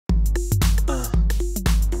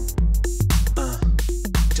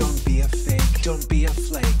Don't be a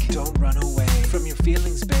flake. Don't run away from your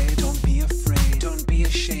feelings, babe. Don't be afraid. Don't be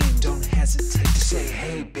ashamed. Don't hesitate to say,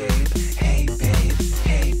 hey, babe. Hey, babe.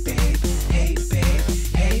 Hey, babe. Hey, babe.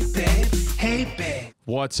 Hey, babe. Hey, babe.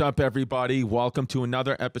 What's up, everybody? Welcome to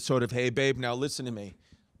another episode of Hey Babe. Now listen to me,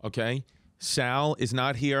 okay? Sal is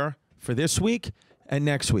not here for this week and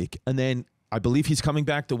next week. And then I believe he's coming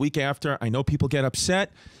back the week after. I know people get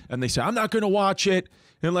upset and they say, I'm not going to watch it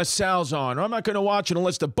unless Sal's on, or I'm not going to watch it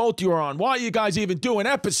unless the both of you are on. Why are you guys even doing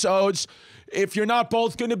episodes if you're not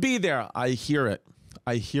both going to be there? I hear it.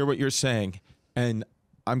 I hear what you're saying. And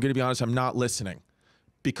I'm going to be honest, I'm not listening.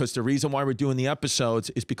 Because the reason why we're doing the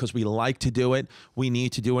episodes is because we like to do it, we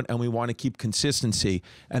need to do it, and we want to keep consistency.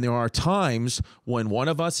 And there are times when one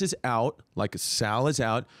of us is out, like Sal is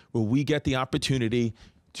out, where we get the opportunity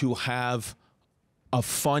to have a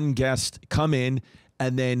fun guest come in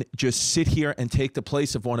and then just sit here and take the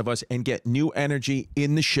place of one of us and get new energy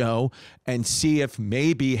in the show and see if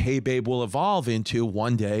maybe Hey Babe will evolve into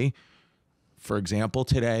one day, for example,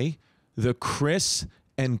 today, the Chris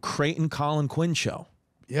and Creighton Colin Quinn show.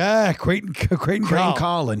 Yeah, Creighton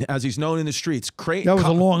Colin, as he's known in the streets. Creighton. That was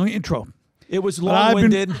a long intro. It was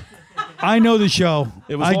long-winded. I know the show.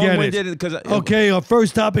 It was long-winded because. Okay, our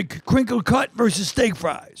first topic: crinkle cut versus steak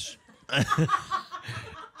fries.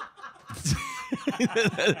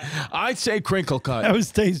 I'd say crinkle cut. That was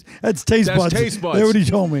taste. That's taste buds. Taste buds. That's what he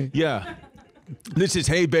told me. Yeah. This is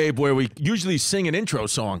Hey Babe, where we usually sing an intro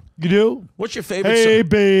song. You do? What's your favorite song? Hey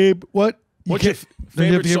Babe. What? What's your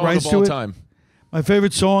favorite song of all time? My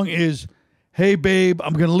favorite song is Hey Babe,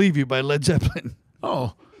 I'm Gonna Leave You by Led Zeppelin.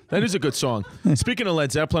 Oh, that is a good song. Speaking of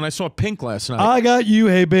Led Zeppelin, I saw Pink last night. I got you,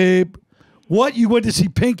 Hey Babe. What? You went to see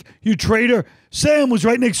Pink, you traitor? Sam was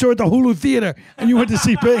right next door at the Hulu Theater, and you went to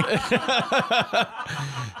see Pink.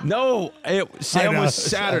 No, Sam was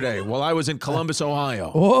Saturday while I was in Columbus,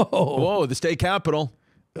 Ohio. Whoa. Whoa, the state capital.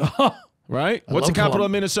 Right? What's the capital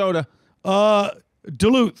of Minnesota?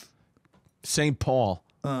 Duluth. St. Paul.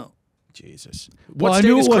 Oh. Jesus. Well, I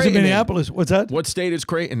knew it wasn't Minneapolis. What's that? What state is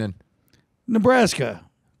Creighton in? Nebraska.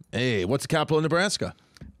 Hey, what's the capital of Nebraska?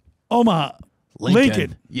 Omaha.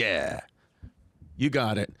 Lincoln. Yeah. You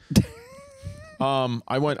got it.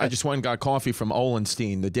 I just went and got coffee from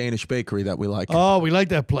Olenstein, the Danish bakery that we like. Oh, we like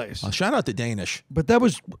that place. Shout out to Danish. But that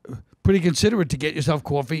was pretty considerate to get yourself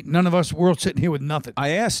coffee. None of us, we're all sitting here with nothing. I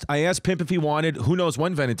asked Pimp if he wanted. Who knows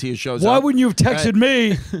when Venetia shows up. Why wouldn't you have texted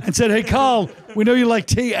me and said, hey, Carl, we know you like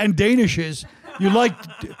tea and Danishes.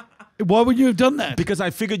 Why would you have done that? Because I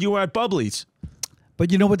figured you were at Bubbly's.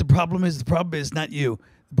 But you know what the problem is? The problem is not you.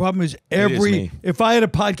 The problem is me. If I had a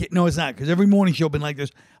podcast, no, it's not, because every morning show been like this.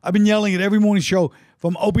 I've been yelling at every morning show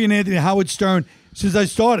from Opie and Anthony to Howard Stern since I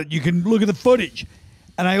started. You can look at the footage.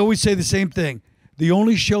 And I always say the same thing. The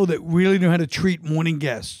only show that really knew how to treat morning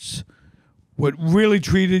guests, what really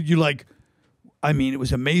treated you like, I mean, it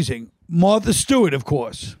was amazing. Martha Stewart, of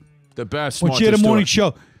course. The best. When she had a morning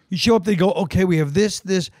show, you show up, they go, okay, we have this.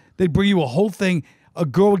 They'd bring you a whole thing. A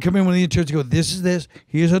girl would come in with the interns and go, this is this.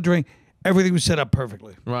 Here's her drink. Everything was set up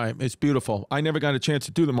perfectly. Right. It's beautiful. I never got a chance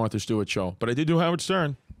to do the Martha Stewart show, but I did do Howard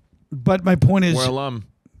Stern. But my point is, we're alum.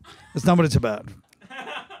 That's not what it's about.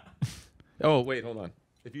 Oh, wait, hold on.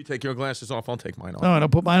 If you take your glasses off, I'll take mine off. No, I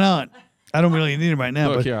don't put mine on. I don't really need them right now.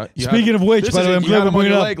 Look, but yeah, speaking of which, by the way, I'm glad to bring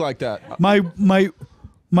it up. Leg like that.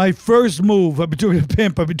 My first move, I've been doing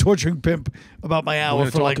Pimp. I've been torturing Pimp about my hour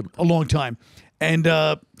for like a long time. And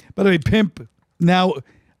by the way, Pimp now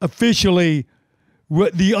officially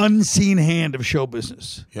the unseen hand of show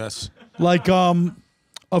business. Yes. Like of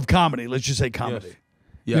comedy. Let's just say comedy.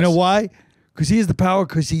 Yes. You know why? Because he has the power,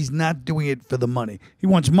 because he's not doing it for the money. He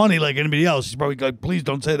wants money like anybody else. He's probably like, please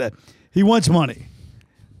don't say that. He wants money,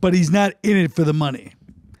 but he's not in it for the money.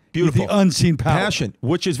 Beautiful. The unseen power. Passion,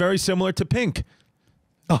 which is very similar to Pink.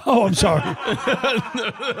 Oh, I'm sorry.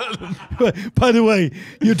 By the way,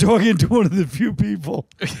 you're talking to one of the few people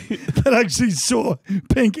that actually saw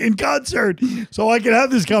Pink in concert, so I can have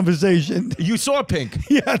this conversation. You saw Pink?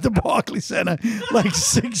 Yeah, at the Barclays Center like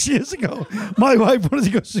 6 years ago. My wife wanted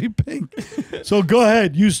to go see Pink. So go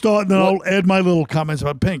ahead. You start, and then I'll add my little comments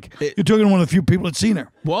about Pink. You're talking to one of the few people that's seen her.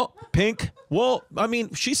 Well, Pink, I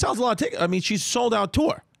mean, she sells a lot of tickets. I mean, she's sold out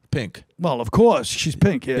tour, Pink. Well, of course. She's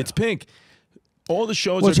Pink, yeah. It's Pink. All the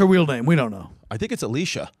shows. What's her real name? We don't know. I think it's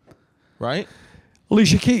Alicia, right?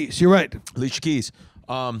 Alicia Keys. You're right. Alicia Keys.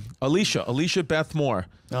 Alicia Beth Moore.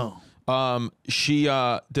 Oh. The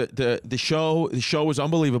show was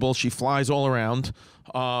unbelievable. She flies all around.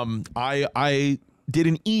 I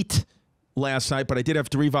didn't eat last night, but I did have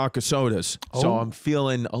 3 vodka sodas, so I'm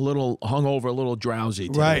feeling a little hungover, a little drowsy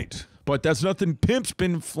today. Right. But that's nothing. Pimp's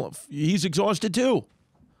been he's exhausted too.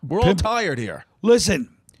 We're all tired here. Listen,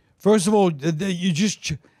 first of all,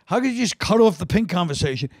 how could you just cut off the Pink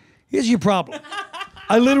conversation? Here's your problem.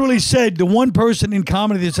 I literally said the one person in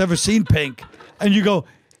comedy that's ever seen Pink, and you go,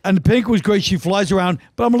 and Pink was great. She flies around,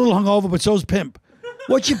 but I'm a little hungover, but so's Pimp.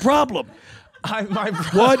 What's your problem?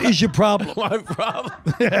 What is your problem? My problem.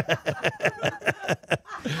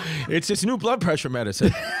 It's this new blood pressure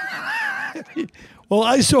medicine. Well,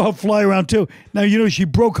 I saw her fly around too. Now, you know, she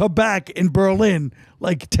broke her back in Berlin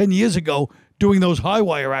like 10 years ago doing those high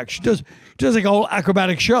wire acts. She does like a whole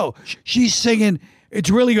acrobatic show. She's singing. It's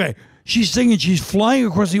really great. She's singing. She's flying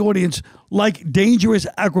across the audience like dangerous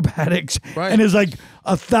acrobatics. Right. And there's like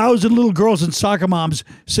 1,000 little girls and soccer moms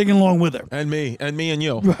singing along with her. And me and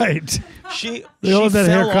you. Right. She all have that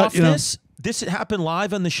fell haircut, off you know. This happened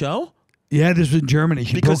live on the show? Yeah, this was in Germany.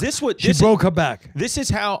 She broke her back. This is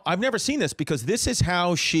how I've never seen this because this is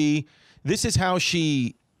how she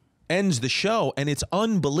ends the show, and it's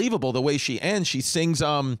unbelievable the way she ends. She sings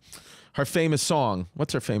her famous song.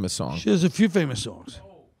 What's her famous song? She has a few famous songs.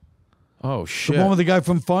 Oh shit! The one with the guy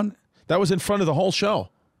from Fun. That was in front of the whole show,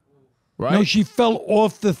 right? No, she fell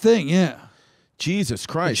off the thing. Yeah. Jesus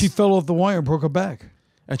Christ! And she fell off the wire and broke her back.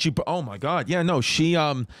 And she, oh my God, yeah, no, she,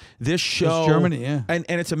 this show, It's Germany, yeah, and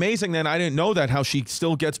it's amazing that I didn't know that how she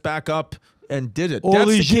still gets back up and did it. All That's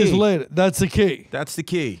these the key. years later, that's the key. That's the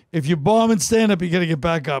key. If you bomb and stand up, you got to get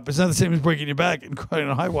back up. It's not the same as breaking your back and crying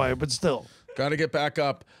on a high wire, but still, Got to get back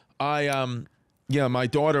up. Yeah, my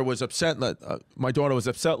daughter was upset. My daughter was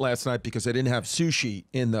upset last night because I didn't have sushi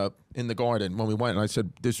in the garden when we went, and I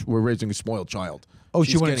said, we're raising a spoiled child." Oh,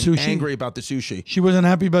 She's she wanted getting sushi? angry about the sushi. She wasn't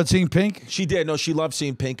happy about seeing Pink? She did. No, she loved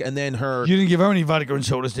seeing Pink, and then her. You didn't give her any vodka and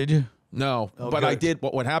sodas, did you? No, Oh, but good. I did.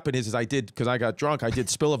 What happened is I did, because I got drunk, I did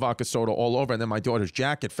spill a vodka soda all over, and then my daughter's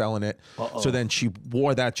jacket fell in it. So then she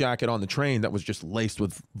wore that jacket on the train that was just laced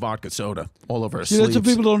with vodka soda all over her See, sleeves. that's what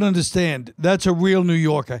people don't understand. That's a real New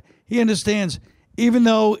Yorker. He understands, even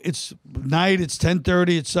though it's night, it's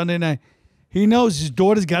 10:30, it's Sunday night, he knows his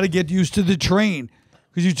daughter's got to get used to the train.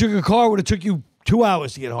 Because you took a car, it would have took you 2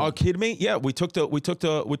 hours to get home. Are you kidding me? Yeah, we took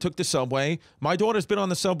the subway. My daughter's been on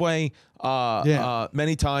the subway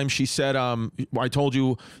many times. She said, I told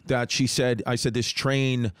you that I said this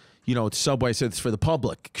train, you know, it's subway. I said it's for the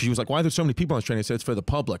public. She was like, why are there so many people on this train? I said it's for the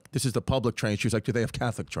public. This is the public train. She was like, do they have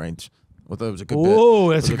Catholic trains? Well, that was a good bit.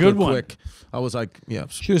 Oh, that's It was a good one. Quick. I was like, yeah.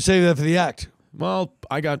 Should have saved that for the act. Well,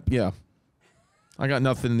 I got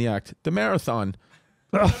nothing in the act. The marathon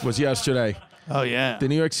was yesterday. Oh, yeah. The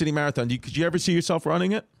New York City Marathon. Could you ever see yourself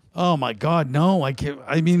running it? Oh, my God, no. I can't.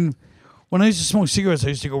 I mean, when I used to smoke cigarettes, I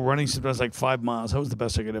used to go running sometimes like 5 miles. That was the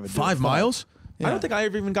best I could ever do. 5 miles? Yeah. I don't think I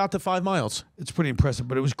ever even got to 5 miles. It's pretty impressive,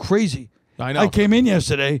 but it was crazy. I know. I came in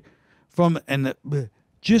yesterday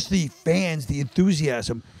just the fans, the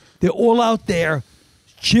enthusiasm. They're all out there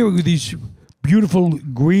cheering with these beautiful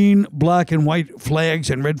green, black, and white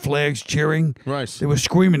flags and red flags cheering. Right. They were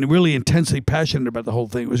screaming, really intensely passionate about the whole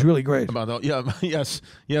thing. It was really great. About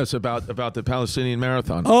the Palestinian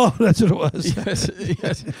marathon. Oh, that's what it was. Yes.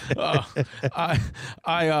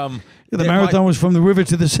 The marathon was from the river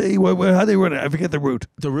to the sea. How they run it? I forget the route.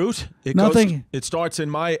 The route? Nothing. It starts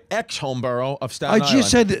in my ex-home borough of Staten I Island.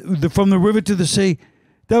 just said from the river to the sea.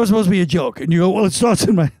 That was supposed to be a joke. And you go, well, it starts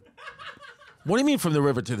in my... What do you mean from the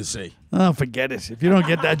river to the sea? Oh, forget it. If you don't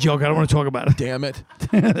get that joke, I don't want to talk about it. Damn it.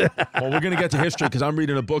 Well, we're going to get to history because I'm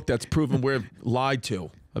reading a book that's proven we're lied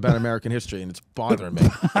to about American history, and it's bothering me.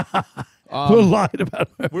 We're lied about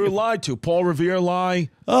it. We were lied to. Paul Revere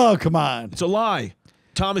lie. Oh, come on. It's a lie.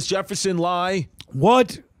 Thomas Jefferson lie.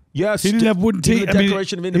 What? Yes. He didn't have wooden teeth. The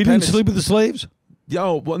Declaration of He didn't Independence. sleep with the slaves?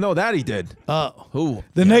 Yo, well, no, that he did. Oh. Who?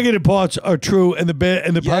 The negative parts are true, and the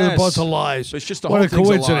positive Yes. parts are lies. It's just the what whole a thing's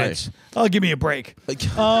a lie. coincidence. Oh, give me a break.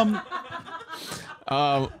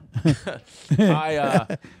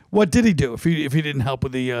 What did he do if he didn't help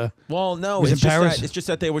with the? Well, no, was it's in Paris? just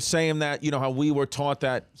that they were saying that, you know, how we were taught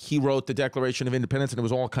that he wrote the Declaration of Independence and it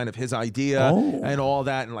was all kind of his idea and all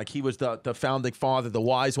that, and like he was the founding father, the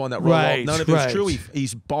wise one that wrote Right, all. None of it was right. true.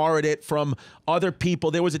 He's borrowed it from other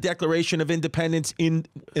people. There was a Declaration of Independence in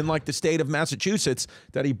like the state of Massachusetts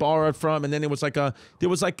that he borrowed from, and then there was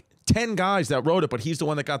like 10 guys that wrote it, but he's the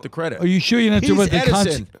one that got the credit. Are you sure you're not talking He's about the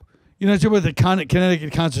Edison. You're not talking about the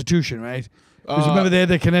Connecticut Constitution, right? Because remember they had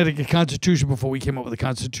the Connecticut Constitution before we came up with the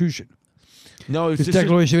Constitution. No, This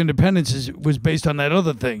Declaration of Independence was based on that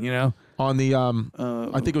other thing, you know. on the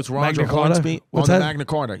I think it was Roger Magna Carta? Hornsby What's on the that? Magna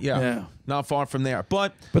Carta. Yeah, not far from there.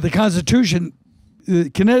 But the Constitution, the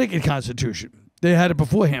Connecticut Constitution, they had it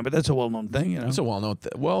beforehand, but that's a well-known thing, you know. it's a well-known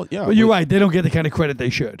thing. Well, yeah. But you're right; they don't get the kind of credit they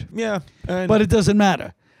should. Yeah, and But it doesn't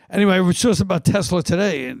matter. Anyway, we saw something about Tesla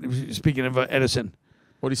today. And speaking of Edison,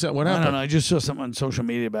 What he said? What I happened? don't know. I just saw something on social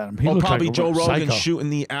media about him. He Oh, looked probably like a Joe Rogan psycho. shooting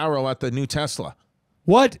the arrow at the new Tesla.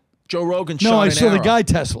 What? Joe Rogan No, shot I an saw arrow. the guy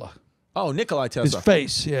Tesla. Oh, Nikolai His Tesla.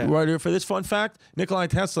 face, yeah. Right here for this fun fact, Nikolai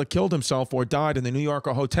Tesla killed himself or died in the New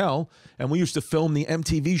Yorker hotel, and we used to film the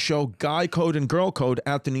MTV show Guy Code and Girl Code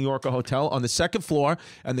at the New Yorker hotel on the second floor,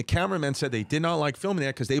 and the cameramen said they did not like filming there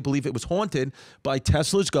because they believe it was haunted by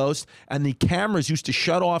Tesla's ghost, and the cameras used to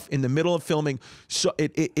shut off in the middle of filming, so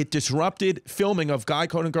it disrupted filming of Guy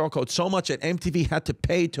Code and Girl Code so much that MTV had to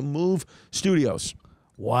pay to move studios.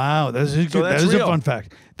 Wow, that is a that's real. fun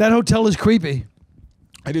fact. That hotel is creepy.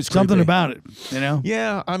 It is Something creepy. about it, you know?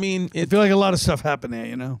 Yeah, I mean, I feel like a lot of stuff happened there,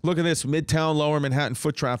 you know? look at this. Midtown, Lower Manhattan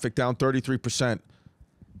foot traffic down 33%.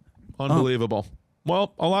 Unbelievable.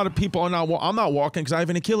 Well, a lot of people are not. I'm not walking because I have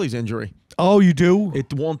an Achilles injury. Oh, you do?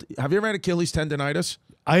 It won't. Have you ever had Achilles tendonitis?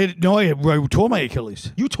 I tore my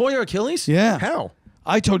Achilles. You tore your Achilles? Yeah. How?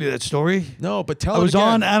 I told you that story. No, but tell I it was again.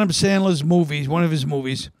 on Adam Sandler's movies, one of his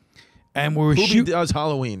movies, and we were Movie shooting does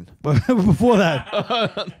Halloween. before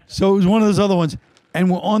that. So it was one of those other ones, and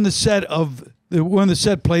we're on the set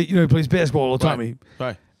play. You know, he plays basketball all the time. Right.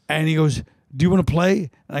 Right. And he goes, "Do you want to play?"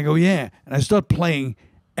 And I go, "Yeah." And I start playing,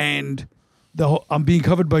 and I'm being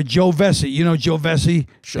covered by Joe Vesey. You know Joe Vesey,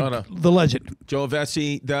 Shut up. the legend. Joe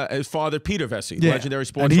Vesey, his father Peter Vesey, Yeah. legendary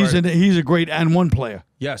sports And he's writer. he's a great and one player,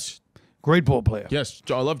 Yes. great ball player. Yes.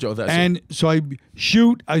 I love Joe Vesey. And so I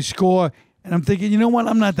shoot, I score, and I'm thinking, you know what?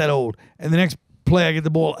 I'm not that old. And the next play, I get the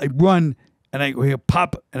ball, I run, and I go here,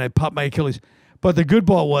 pop, and I pop my Achilles. But the good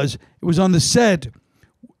ball was, it was on the set. It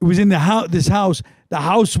was in the house, the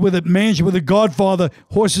house with a mansion with a Godfather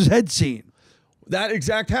horse's head scene. that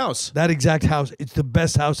exact house. That exact house. It's the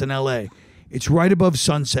best house in L.A. It's right above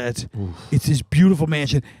Sunset. It's this beautiful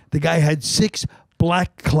mansion. The guy had 6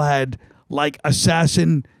 black-clad, like,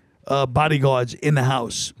 assassin bodyguards in the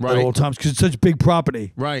house Right. at all times because it's such big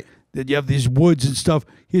property. Right. That you have these woods and stuff.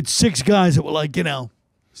 He had 6 guys that were like, you know.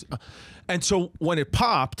 And so when it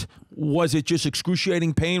popped, was it just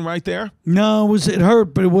excruciating pain right there? No, it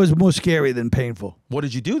hurt, but it was more scary than painful. What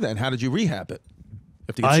did you do then? How did you rehab it?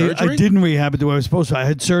 You have to get surgery? I didn't rehab it the way I was supposed to. I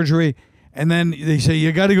had surgery, and then they say,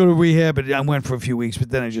 you got to go to rehab. And I went for a few weeks, but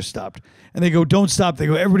then I just stopped. And they go, don't stop. They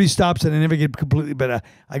go, everybody stops, and they never get completely better.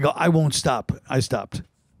 I go, I won't stop. I stopped.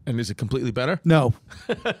 And is it completely better? No.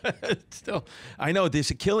 Still, I know this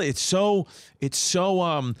Achilles. It's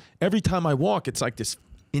so. Every time I walk, it's like this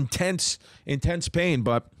intense pain.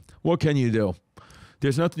 But what can you do?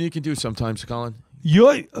 There's nothing you can do sometimes, Colin.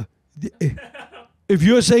 If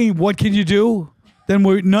you're saying what can you do, then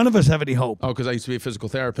none of us have any hope. Oh, because I used to be a physical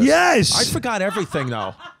therapist. Yes. I forgot everything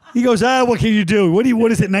though. He goes, what can you do? What is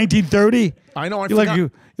it, 1930? I know.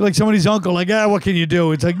 You're like somebody's uncle. Like, what can you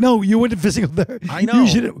do? It's like, no, you went to physical therapy. I know.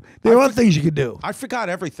 There are things you can do. I forgot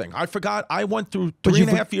everything. I went through But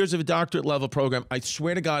 3.5 years of a doctorate level program. I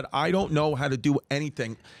swear to God, I don't know how to do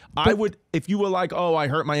anything. I would, if you were like, oh, I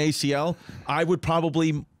hurt my ACL, I would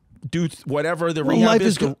probably do whatever the rehab life is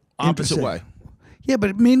is the opposite interesting. way. Yeah,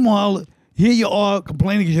 but meanwhile, here you are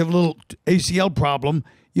complaining because you have a little ACL problem.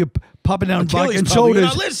 You're popping down vodka Achilles and problem, you're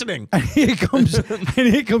sodas. not listening. And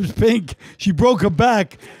here comes Pink. She broke her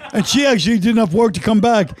back, and she actually did enough work to come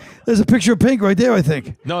back. There's a picture of Pink right there, I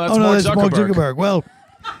think. No, that's Mark Zuckerberg. Mark Zuckerberg. Well,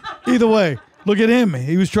 either way, look at him.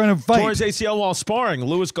 He was trying to fight. Tore his ACL while sparring.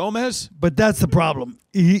 Luis Gomez? But that's the problem.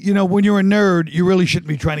 When you're a nerd, you really shouldn't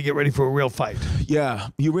be trying to get ready for a real fight. Yeah,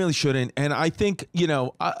 you really shouldn't. And I think,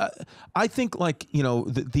 I think like,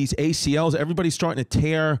 these ACLs, everybody's starting to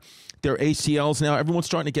tear their ACLs now. Everyone's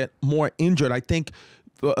starting to get more injured. I think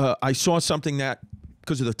I saw something that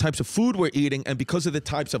because of the types of food we're eating and because of the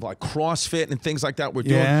types of like CrossFit and things like that we're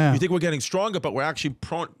doing, Yeah. you think we're getting stronger, but we're actually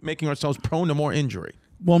making ourselves prone to more injury.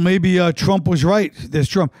 Well, maybe Trump was right. There's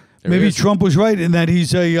Trump. Maybe Trump was right in that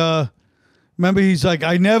he's a. Remember, he's like,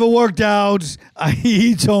 I never worked out. I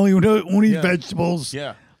eat only vegetables.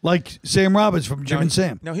 Yeah. Like Sam Roberts from Jim and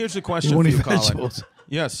Sam. Now here's the He question won't for eat you, Colin. vegetables.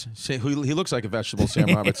 Yes, he looks like a vegetable,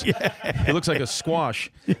 Sam Roberts. He looks like a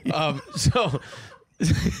squash.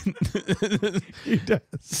 He does.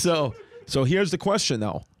 So here's the question,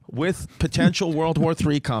 though. With potential World War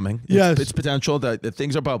III coming, Yes. it's potential that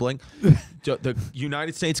things are bubbling. The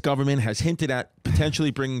United States government has hinted at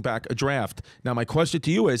potentially bringing back a draft. Now, my question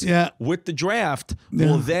to you is, with the draft,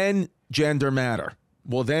 will then gender matter?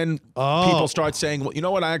 Will then people start saying, well, you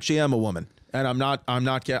know what, I actually am a woman, and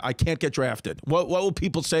I can't get drafted. What will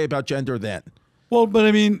people say about gender then? Well, but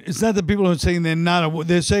I mean, it's not that people are saying they're not.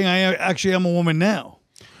 They're saying I actually am a woman now.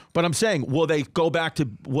 But I'm saying, will they go back to?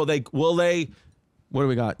 Will they What do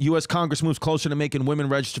we got? U.S. Congress moves closer to making women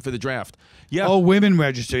register for the draft. Yeah. Oh, women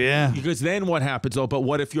register, yeah. Because then what happens, though? But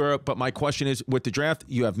what if you're? But my question is, with the draft,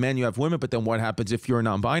 you have men, you have women. But then what happens if you're a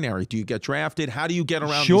non-binary? Do you get drafted? How do you get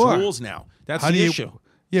around these rules now? That's the issue.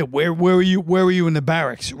 Yeah, where were you? Where were you in the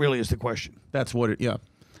barracks? Really, is the question. That's what it. Yeah.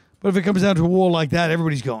 But if it comes down to a war like that,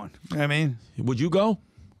 everybody's going. You know what I mean, Would you go?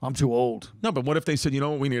 I'm too old. No, but what if they said, you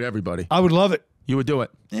know what, we need everybody? I would love it. You would do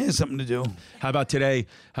it. Yeah, something to do. How about today?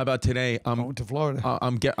 I went to Florida.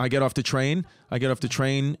 I get off the train.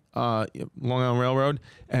 Long Island Railroad,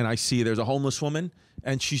 and I see there's a homeless woman,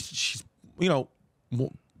 and she's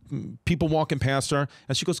people walking past her,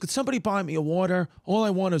 and she goes, "Could somebody buy me a water? All I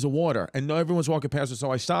want is a water." And everyone's walking past her,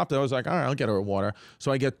 so I stopped. I was like, "All right, I'll get her a water."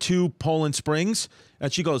 So I get 2 Poland Springs,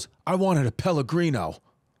 and she goes, "I wanted a Pellegrino."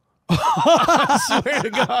 I swear to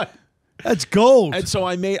God. That's gold. And so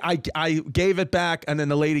I gave it back, and then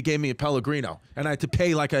the lady gave me a Pellegrino, and I had to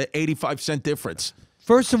pay like a 85-cent difference.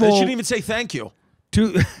 First of And all, she didn't even say thank you.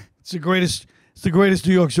 it's the greatest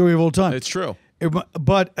New York story of all time. It's true.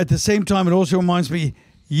 But at the same time, it also reminds me.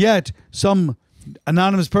 Yet some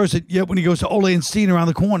anonymous person. Yet when he goes to Ole and Steen around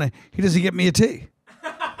the corner, he doesn't get me a tea.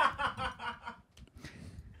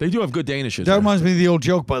 They do have good Danishes. That reminds me of the old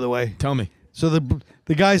joke, by the way. Tell me. So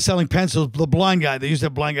the guy selling pencils, the blind guy, they used to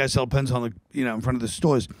have blind guys sell pencils on the in front of the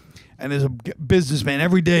stores, and there's a businessman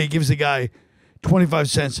every day gives the guy 25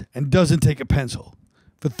 cents and doesn't take a pencil.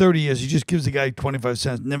 For 30 years, he just gives the guy 25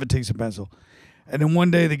 cents, never takes a pencil. And then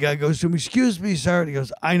one day the guy goes to him, "Excuse me, sir," and he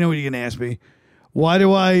goes, "I know what you're gonna ask me. Why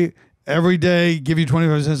do I every day give you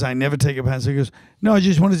 25 cents? I never take a pencil." He goes, "No, I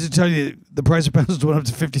just wanted to tell you the price of pencils went up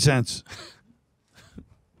to 50 cents.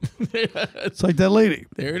 It's like that lady.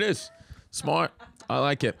 There it is. Smart. I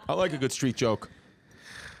like it. I like a good street joke.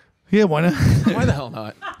 Yeah, why not? Why the hell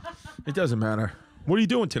not? It doesn't matter. What are you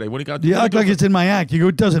doing today? What do you got to do? You act like it's in my act. You go,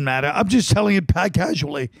 "It doesn't matter. I'm just telling it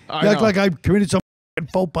casually." You act like I committed some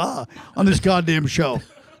faux pas on this goddamn show.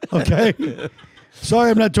 Okay? Sorry,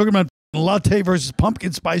 I'm not talking about latte versus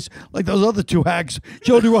pumpkin spice like those other 2 hacks,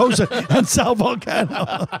 Joe DeRosa and Sal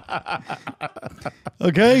Vulcano.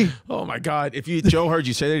 Okay? Oh my God! If Joe heard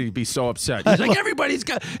you say that, he'd be so upset. He's like,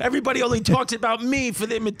 everybody only talks about me for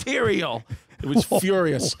their material. It was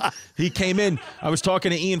furious. He came in. I was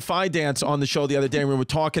talking to Ian Fidance on the show the other day, and we were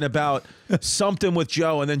talking about something with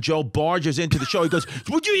Joe, and then Joe barges into the show. He goes,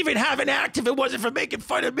 "Would you even have an act if it wasn't for making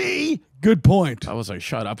fun of me?" Good point. I was like,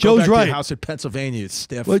 "Shut up." Joe's Go back right. to your house in Pennsylvania, it's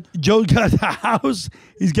stiff. But Joe got a house.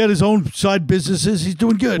 He's got his own side businesses. He's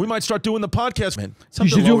doing good. We might start doing the podcast, man. You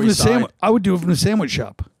should do it from the sandwich. I would do it from the sandwich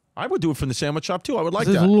shop. I would do it from the sandwich shop too. I would like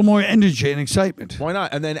There's that. a little more energy and excitement. Why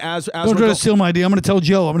not? And then as don't try to steal my idea. I'm going to tell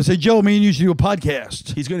Joe. I'm going to say, "Joe, me and you should do a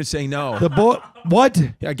podcast." He's going to say no. What?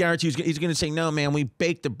 Yeah, I guarantee he's going to say no, man. We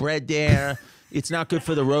baked the bread there. It's not good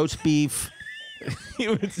for the roast beef.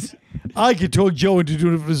 I could talk Joe into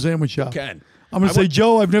doing it for the sandwich shop. Can. I'm going to say,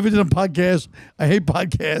 "Joe, I've never done a podcast. I hate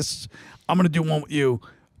podcasts. I'm going to do one with you.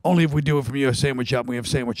 Only if we do it from your sandwich shop and we have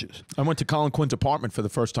sandwiches." I went to Colin Quinn's apartment for the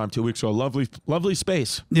first time 2 weeks ago. Lovely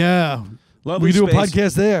space. Yeah. Lovely we do space. a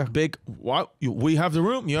podcast there. Big. What? We have the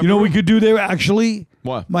room. You know what we could do there, actually?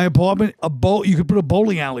 What? My apartment, you could put a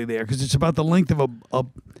bowling alley there because it's about the length of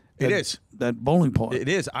that bowling part. It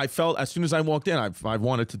is. I felt as soon as I walked in, I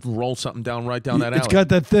wanted to roll something right down that alley. It's got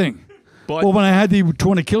that thing. But, well, when I had the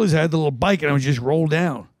torn Achilles, I had the little bike and I would just roll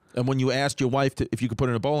down. And when you asked your wife if you could put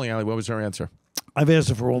in a bowling alley, what was her answer? I've asked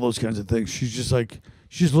her for all those kinds of things. She's just like,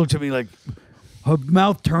 she just looks at me like her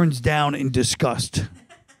mouth turns down in disgust.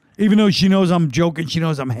 Even though she knows I'm joking, she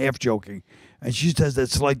knows I'm half joking. And she just has that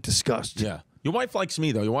slight disgust. Yeah. Your wife likes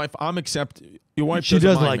me, though. Your wife, your wife she doesn't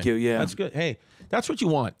does mind like me. you, yeah. That's good. Hey, that's what you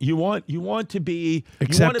want. You want to be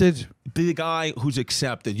accepted. You want to be the guy who's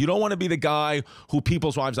accepted. You don't want to be the guy who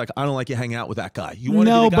people's wives like, "I don't like you hanging out with that guy." You want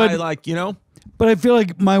to be the guy like, you know? But I feel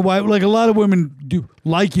like my wife, like a lot of women do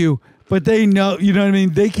like you, but they know, you know what I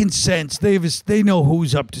mean? They can sense, they know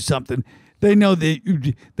who's up to something. They know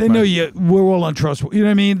know you. We're all untrustworthy. You know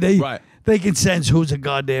what I mean? They can sense who's a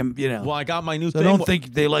goddamn, you know. Well, I got my new so thing. I don't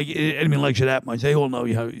think they like anyone likes you that much. They all know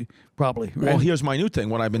you probably. Right? Well, here's my new thing.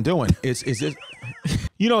 What I've been doing is this.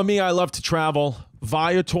 You know me, I love to travel.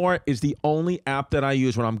 Viator is the only app that I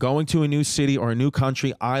use when I'm going to a new city or a new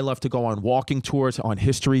country. I love to go on walking tours, on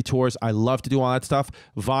history tours. I love to do all that stuff.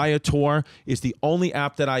 Viator is the only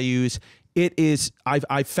app that I use. It is,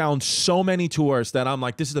 I've found so many tours that I'm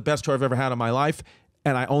like, this is the best tour I've ever had in my life.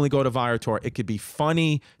 And I only go to Viator. It could be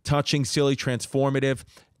funny, touching, silly, transformative,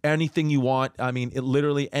 anything you want. I mean, it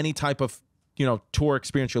literally any type of, tour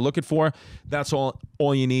experience you're looking for. That's all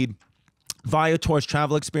you need. Viator's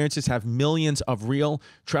travel experiences have millions of real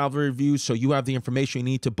travel reviews, so you have the information you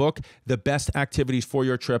need to book the best activities for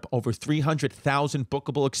your trip. Over 300,000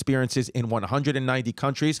 bookable experiences in 190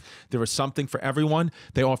 countries. There is something for everyone.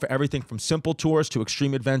 They offer everything from simple tours to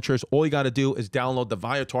extreme adventures. All you got to do is download the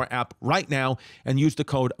Viator app right now and use the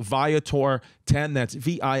code Viator10. That's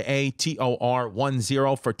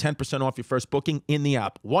Viator10 for 10% off your first booking in the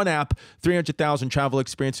app. One app, 300,000 travel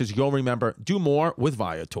experiences you'll remember. Do more with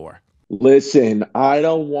Viator. Listen, I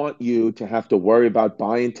don't want you to have to worry about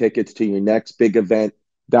buying tickets to your next big event.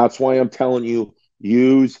 That's why I'm telling you,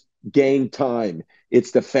 use Game Time.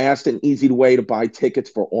 It's the fast and easy way to buy tickets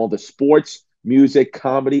for all the sports, music,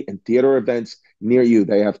 comedy, and theater events near you.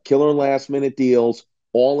 They have killer last-minute deals,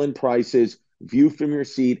 all-in prices, view from your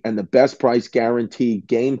seat, and the best price guarantee.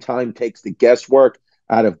 Game Time takes the guesswork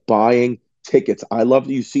out of buying tickets. I love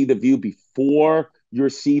that you see the view before your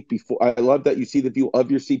seat. I love that you see the view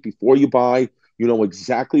of your seat before you buy. You know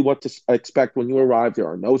exactly what to expect when you arrive. There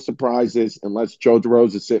are no surprises unless Joe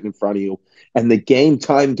DeRosa is sitting in front of you. And the Game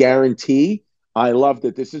Time guarantee, I love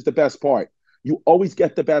that. This is the best part. You always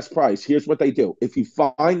get the best price. Here's what they do. If you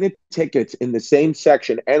find the tickets in the same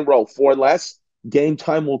section and row for less, Game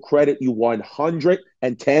Time will credit you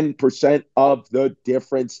 110% of the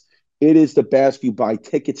difference. It is the best. You buy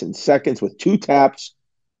tickets in seconds with 2 taps.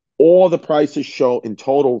 All the prices show in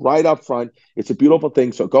total right up front. It's a beautiful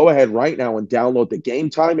thing. So go ahead right now and download the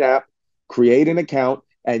Game Time app, create an account,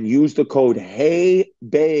 and use the code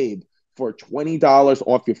HEYBABE for $20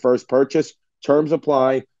 off your first purchase. Terms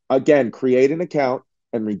apply. Again, create an account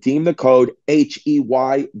and redeem the code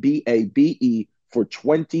HEYBABE for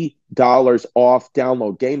 $20 off.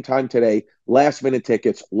 Download Game Time today. Last minute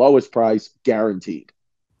tickets, lowest price guaranteed.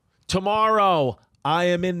 Tomorrow, I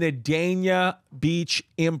am in the Dania Beach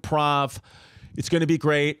Improv. It's going to be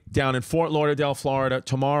great down in Fort Lauderdale, Florida,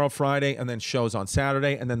 tomorrow, Friday, and then shows on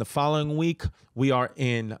Saturday. And then the following week, we are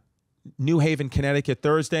in New Haven, Connecticut,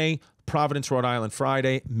 Thursday, Providence, Rhode Island,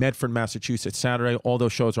 Friday, Medford, Massachusetts, Saturday. All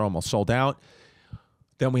those shows are almost sold out.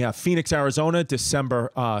 Then we have Phoenix, Arizona,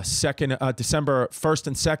 December 1st and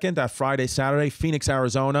 2nd, that Friday, Saturday. Phoenix,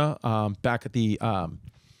 Arizona, back at the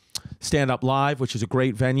Stand Up Live, which is a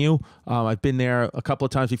great venue. I've been there a couple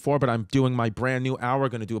of times before, but I'm doing my brand new hour.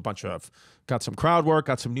 Going to do a bunch of, got some crowd work,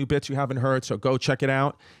 got some new bits you haven't heard, so go check it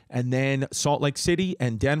out. And then Salt Lake City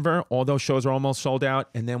and Denver, all those shows are almost sold out.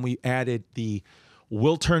 And then we added the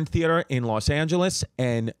Wiltern Theater in Los Angeles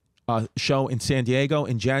and a show in San Diego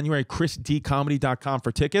in January. ChrisDComedy.com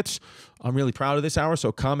for tickets. I'm really proud of this hour,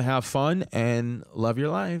 so come have fun and love your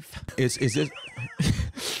life. Is this...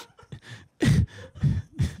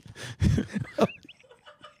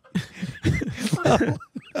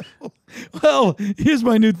 Well, here's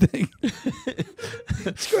my new thing.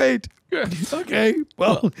 It's great. Okay.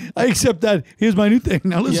 Well, I accept that. Here's my new thing.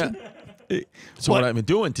 Now listen. Yeah. So what I've been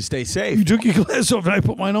doing to stay safe. You took your glasses off and I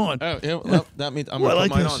put mine on. Oh, yeah, well, that means I'm going to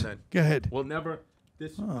put mine on then. Go ahead. We'll never...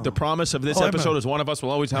 The promise of this episode is one of us will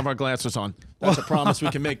always have our glasses on. That's a promise we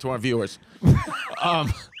can make to our viewers.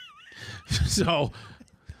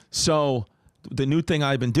 So the new thing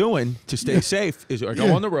I've been doing to stay safe is I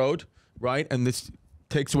go on the road, right? And this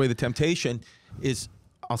takes away the temptation is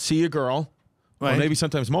I'll see a girl, or maybe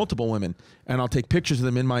sometimes multiple women, and I'll take pictures of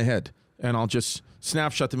them in my head, and I'll just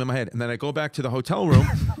snapshot them in my head. And then I go back to the hotel room,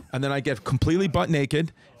 and then I get completely butt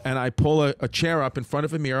naked, and I pull a chair up in front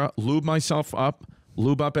of a mirror, lube myself up,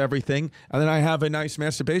 lube up everything, and then I have a nice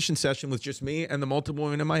masturbation session with just me and the multiple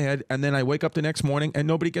women in my head, and then I wake up the next morning and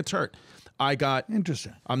nobody gets hurt.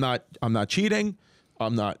 Interesting. I'm not cheating.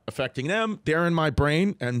 I'm not affecting them. They're in my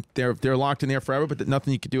brain and they're locked in there forever, but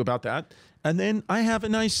nothing you can do about that. And then I have a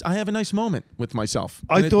nice moment with myself.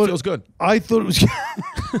 It feels good. I thought it was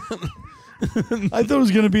I thought it was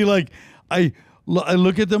going to be like I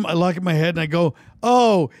look at them, I lock in my head, and I go,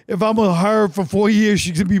 oh, if I'm with her for 4 years,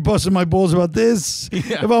 she's going to be busting my balls about this.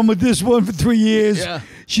 Yeah. If I'm with this one for 3 years,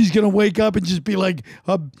 she's going to wake up and just be like,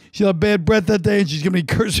 she'll have bad breath that day, and she's going to be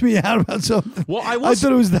cursing me out about something. Well, I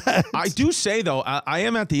thought it was that. I do say, though, I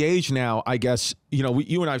am at the age now, I guess, you know,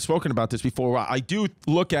 you and I have spoken about this before, where I do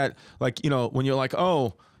look at, like, you know, when you're like,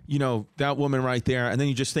 oh, you know, that woman right there, and then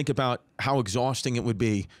you just think about how exhausting it would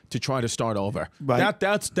be to try to start over. Right.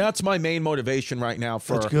 That's my main motivation right now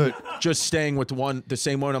for just staying with the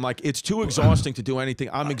same one. I'm like, it's too exhausting to do anything.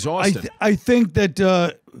 I'm exhausted. I think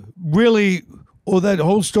that really, or that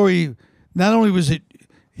whole story, not only was it,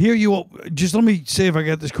 here you, just let me say if I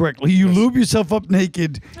got this correctly, you lube yourself up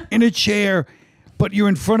naked in a chair, but you're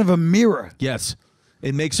in front of a mirror. Yes.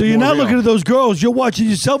 It makes So it you're more not real. looking at those girls. You're watching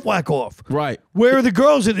yourself whack off. Right. Where are the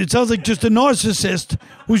girls in it? It sounds like just a narcissist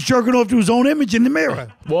who's jerking off to his own image in the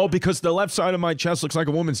mirror. Well, because the left side of my chest looks like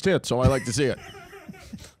a woman's tit, so I like to see it.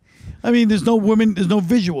 I mean, there's no women, there's no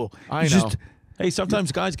visual. I It's know. just- Hey,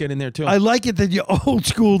 sometimes guys get in there too. I like it that you're old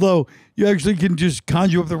school, though. You actually can just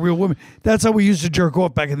conjure up the real women. That's how we used to jerk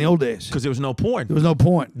off back in the old days. Because there was no porn. There was no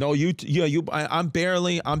point. No, I'm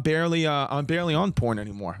barely on porn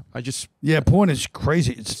anymore. I just, Yeah, porn is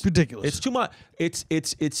crazy. It's ridiculous. it's too much.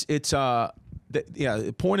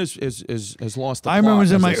 Porn has lost the I remember I plot,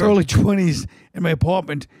 was in as my they say. early 20s in my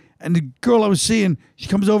apartment, and the girl I was seeing, she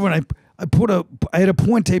comes over and I had a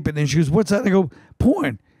porn tape in there. And she goes, "What's that?" And I go, "Porn."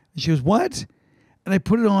 And she goes, "What?" And I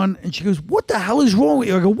put it on, and she goes, "What the hell is wrong with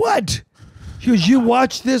you?" I go, "What?" She goes, "You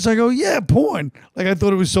watch this?" I go, "Yeah, porn." Like I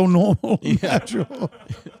thought it was so normal, natural.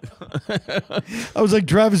 I was like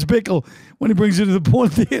Travis Bickle when he brings you to the porn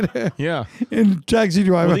theater. Yeah. In Taxi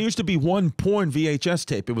Driver. Well, there used to be one porn VHS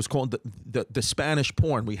tape. It was called the Spanish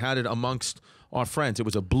porn. We had it amongst our friends. It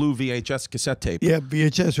was a blue VHS cassette tape. Yeah,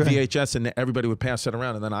 VHS, right? VHS, and everybody would pass it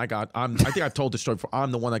around. And then I think I've told the story before.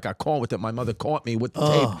 I'm the one that got caught with it. My mother caught me with the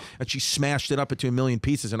tape, and she smashed it up into a million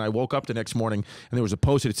pieces. And I woke up the next morning, and there was a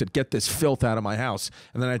poster that said, "Get this filth out of my house."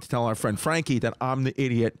 And then I had to tell our friend Frankie that I'm the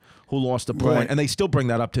idiot who lost the porn. Right. And they still bring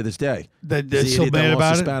that up to this day. They're The still idiot that mad lost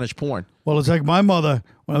about the it? Spanish porn. Well, it's like my mother,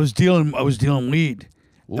 when I was dealing weed.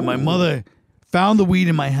 And my mother found the weed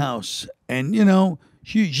in my house. And, you know,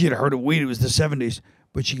 she had heard of weed. It was the 70s.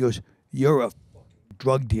 But she goes, "You're a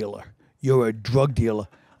drug dealer. You're a drug dealer."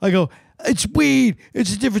 I go, "It's weed.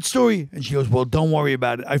 It's a different story." And she goes, "Well, don't worry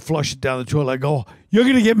about it." I flush it down the toilet. I go, "You're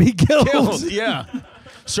going to get me killed." Killed, yeah.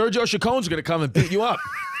 Sergio Chacone's going to come and beat you up.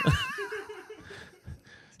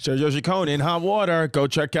 Sergio Chacone in hot water. Go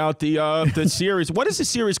check out the series. What is the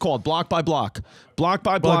series called? Block by Block. Block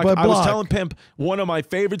by Block. Block by I was Block. telling Pimp one of my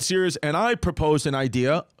favorite series, and I proposed an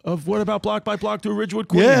idea of what about Block by Block through Ridgewood,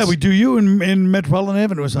 Queens? Yeah, we do you in Metropolitan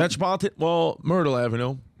Avenue or something. Metropolitan. Well, Myrtle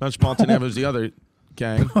Avenue. Metropolitan Avenue is the other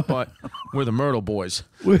gang, but we're the Myrtle boys.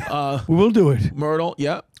 We will do it. Myrtle,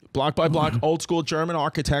 yeah. Block by Block, old school German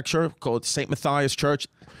architecture called St. Matthias Church.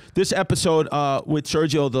 This episode with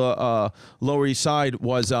Sergio, the Lower East Side,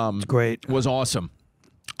 was great. Was awesome.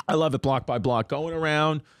 I love it. Block by Block, going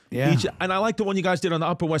around. Yeah. And I like the one you guys did on the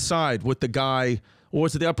Upper West Side with the guy. Or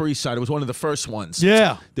was it the Upper East Side? It was one of the first ones.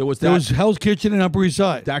 Yeah. There was There was Hell's Kitchen and Upper East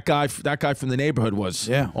Side. that guy from the neighborhood was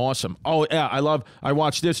awesome. Oh yeah, I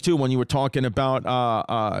watched this too when you were talking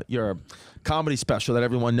about your comedy special that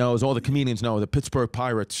everyone knows, all the comedians know, the Pittsburgh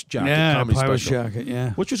Pirates jacket comedy Pirate special. jacket,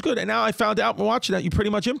 yeah. Which was good. And now I found out watching that you pretty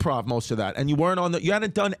much improv most of that. And you weren't on you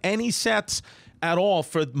hadn't done any sets at all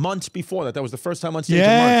for months before that. That was the first time on stage in months.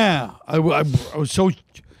 Yeah. I was so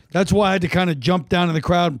that's why I had to kind of jump down in the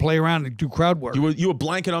crowd and play around and do crowd work. You were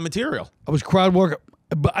blanking on material. I was crowd work,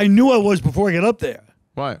 but I knew I was before I got up there.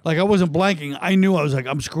 Right. Like I wasn't blanking. I knew I was like,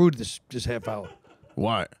 I'm screwed this half hour.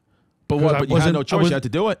 What? But I But you had no wasn't- I choice. was- You had to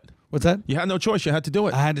do it. What's that? You had no choice. You had to do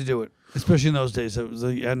it. I had to do it, especially in those days. I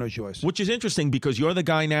had no choice. Which is interesting because you're the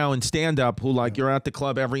guy now in stand-up who, like, you're at the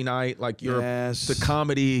club every night, like you're Yes. the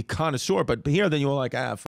comedy connoisseur. But here, then you were like,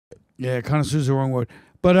 Yeah, connoisseur's the wrong word.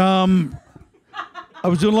 But I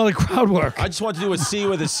was doing a lot of crowd work. I just want to do a C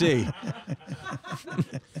with a C.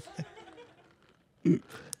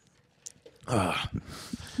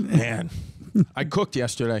 Man, I cooked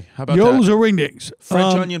yesterday. How about Yodels that? or ringdings?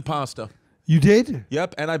 French onion pasta. You did?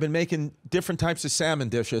 Yep, and I've been making different types of salmon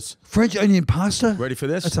dishes. French onion pasta? Ready for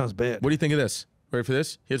this? That sounds bad. What do you think of this? Ready for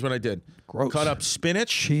this? Here's what I did. Gross. Cut up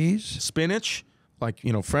Cheese? spinach, like,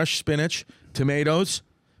 fresh spinach, tomatoes,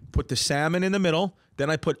 put the salmon in the middle. Then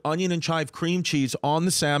I put onion and chive cream cheese on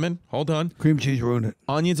the salmon. Hold on. Cream cheese ruined it.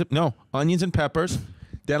 Onions and peppers.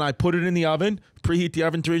 Then I put it in the oven, preheat the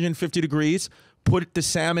oven 350 degrees, put the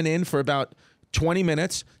salmon in for about 20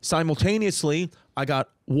 minutes. Simultaneously, I got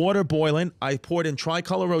water boiling. I poured in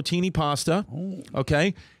tricolor rotini pasta.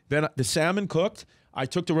 Okay. Then the salmon cooked. I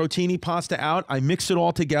took the rotini pasta out. I mixed it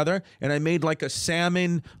all together, and I made like a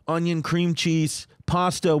salmon, onion, cream cheese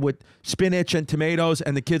pasta with spinach and tomatoes,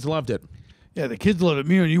 and the kids loved it. Yeah, the kids loved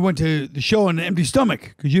it. You went to the show on an empty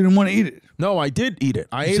stomach because you didn't want to eat it. No, I did eat it.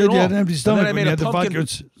 I ate said it all. you had an empty stomach And then I when made you a had the pumpkin. vodka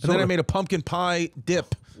and And then I soda. made a pumpkin pie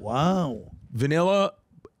dip. Wow. Vanilla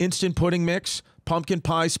instant pudding mix, pumpkin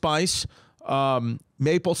pie spice,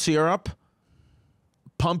 maple syrup,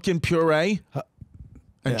 pumpkin puree, and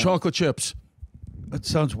yeah. chocolate chips. That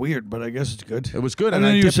sounds weird, but I guess it's good. It was good. I And didn't I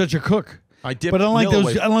know you were dipped- such a cook. I dipped But I don't like Nilla those.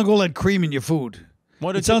 with- I don't like all that cream in your food.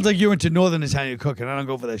 What It is sounds like you're into northern Italian cooking. I don't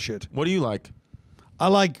go for that shit. What do you like? I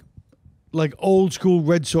like like old school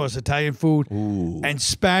red sauce Italian food and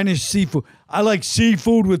Spanish seafood. I like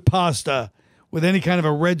seafood with pasta with any kind of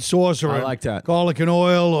a red sauce or I like that. garlic and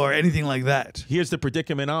oil or anything like that. Here's the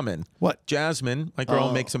predicament I'm in. What? Jasmine, my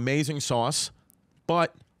girl, makes amazing sauce,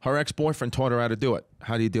 but her ex-boyfriend taught her how to do it.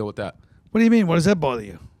 How do you deal with that? What do you mean? What does that bother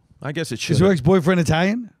you? I guess it should. Is your ex-boyfriend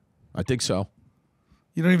Italian? I think so.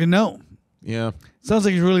 You don't even know. Yeah. Sounds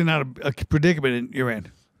like he's really not a predicament you're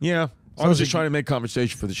in. Yeah. I was just trying to make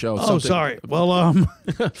conversation for the show. Oh, sorry. Well,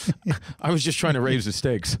 I was just trying to raise the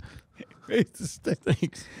stakes. raise the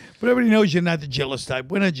stakes. But everybody knows you're not the jealous type.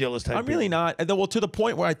 We're not jealous type. I'm really not. And then, well, to the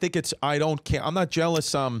point where I think I don't care. I'm not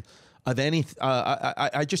jealous of any.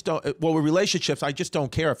 I just don't. Well, with relationships, I just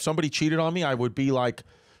don't care. If somebody cheated on me, I would be like,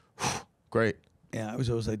 great. Yeah, I was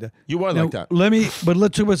always like that. You were like that. But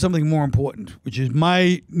let's talk about something more important, which is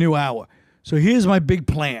my new hour. So here's my big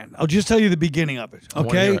plan. I'll just tell you the beginning of it,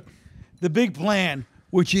 okay? The big plan,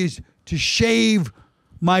 which is to shave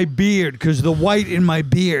my beard, because the white in my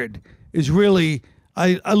beard is really,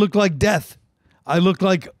 I look like death. I look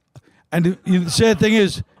like, and the sad thing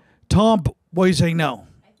is, Tom, why are you saying no?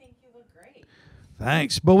 I think you look great.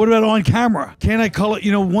 Thanks. But what about on camera? Can I color?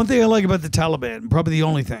 You know, one thing I like about the Taliban, probably the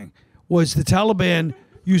only thing, was the Taliban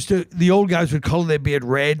the old guys would color their beard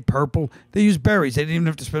red, purple. They used berries. They didn't even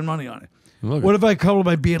have to spend money on it. What if I color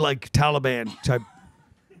my beard like Taliban type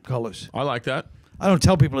colors? I like that. I don't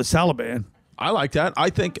tell people it's Taliban. I like that. I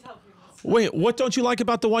think. Wait, what don't you like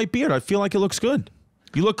about the white beard? I feel like it looks good.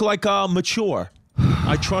 You look like mature.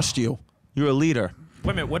 I trust you. You're a leader.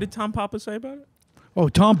 Wait a minute. What did Tom Papa say about it? Oh,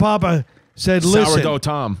 Tom Papa said, listen. Sourdough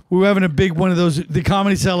Tom. We were having a big one of those, the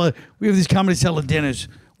Comedy Cellar. We have these Comedy Cellar dinners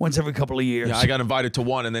once every couple of years. Yeah, I got invited to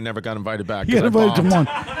one and then never got invited back. You got invited to one.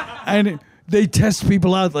 And they test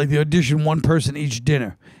people out, like they audition one person each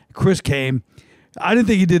dinner. Chris came. I didn't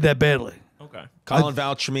think he did that badly. Okay. Colin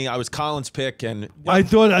vouched for me. I was Colin's pick, and I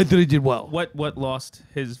thought he did well. What lost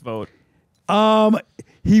his vote?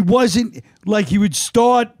 He wasn't like he would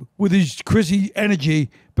start with his Chrissy energy,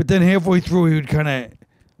 but then halfway through he would kind of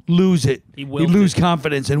lose it. He'd lose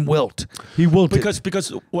confidence and wilt. He wilted. Because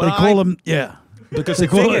what they call him, yeah. Because the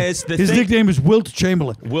thing is, his nickname is Wilt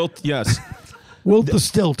Chamberlain. Wilt, yes. Wilt the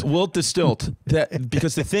Stilt. Wilt the Stilt.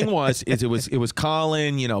 Because the thing it was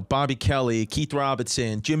Colin, you know, Bobby Kelly, Keith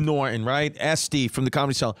Robinson, Jim Norton, right? Esty from the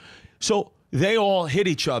Comedy Cellar. So they all hit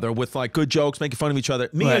each other with like good jokes, making fun of each other.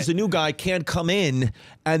 Me as the new guy can't come in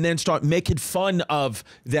and then start making fun of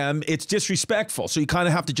them. It's disrespectful. So you kind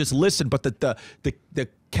of have to just listen. But the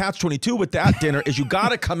catch-22 with that dinner is you got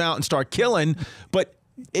to come out and start killing. But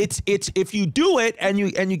it's if you do it and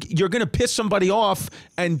you're gonna piss somebody off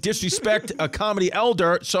and disrespect a comedy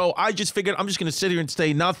elder. So I just figured I'm just gonna sit here and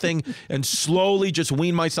say nothing and slowly just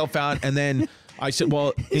wean myself out. And then I said,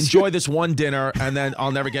 well, enjoy this one dinner and then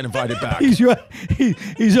I'll never get invited back. He's right.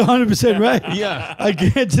 He's 100% right. Yeah, I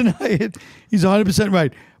can't deny it. He's 100%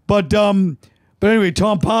 right. But anyway,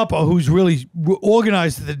 Tom Papa, who's really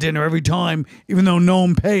organized the dinner every time, even though no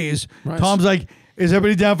one pays. Right. Tom's like, is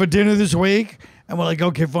everybody down for dinner this week? And we're like,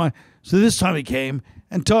 okay, fine. So this time he came,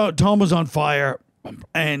 and Tom was on fire,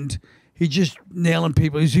 and he just nailing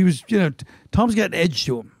people. He was, you know, Tom's got an edge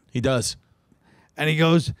to him. He does. And he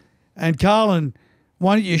goes, and Colin,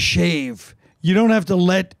 why don't you shave? You don't have to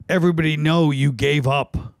let everybody know you gave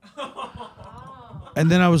up.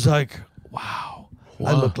 And then I was like, wow.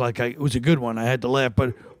 I looked like it was a good one. I had to laugh.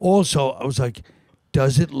 But also, I was like,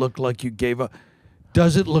 does it look like you gave up?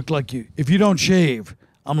 Does it look like you, if you don't shave,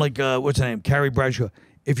 I'm like, what's her name? Carrie Bradshaw.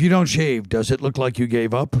 If you don't shave, does it look like you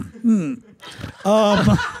gave up?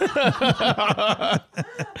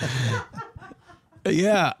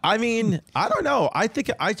 Yeah, I mean, I don't know. I think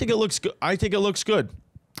it looks good. I think it looks good.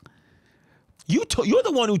 You're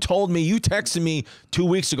the one who told me. You texted me 2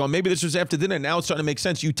 weeks ago. Maybe this was after dinner. Now it's starting to make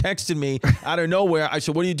sense. You texted me out of nowhere. I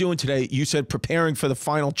said, "What are you doing today?" You said, "Preparing for the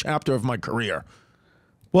final chapter of my career."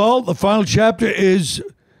 Well, the final chapter is,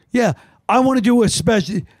 yeah. I want to do a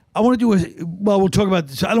special. Well, we'll talk about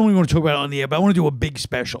this. I don't even want to talk about it on the air, but I want to do a big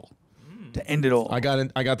special to end it all. I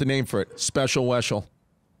got the name for it. Special Weschel.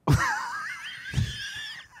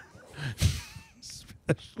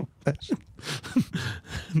 Special Weschel.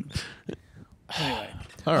 Anyway.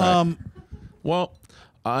 All right. Well,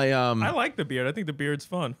 I like the beard. I think the beard's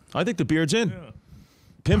fun. I think the beard's in. Yeah.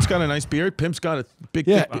 Pimp's got a nice beard. Pimp's got a big.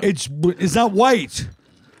 Yeah, it's not white.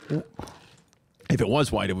 If it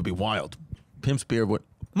was white, it would be wild. Pimp's beard would.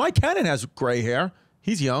 Mike Cannon has gray hair.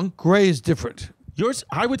 He's young. Gray is different. Yours,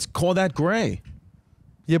 I would call that gray.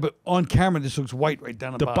 Yeah, but on camera, this looks white right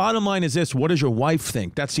down the bottom. The bottom line is this. What does your wife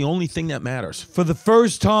think? That's the only thing that matters. For the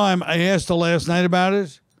first time, I asked her last night about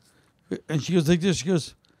it, and she goes like this. She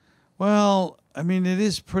goes, Well, I mean, it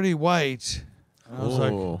is pretty white. And I was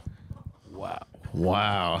like, Oh. wow.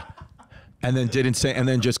 Wow. And then didn't say, and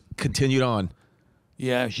then just continued on.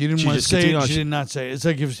 Yeah, she didn't She want to just say continued it. on. She did not say it. It's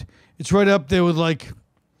like it's right up there with like,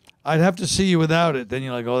 I'd have to see you without it. Then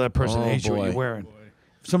you're like, oh, that person Oh, hates you what boy. you're wearing.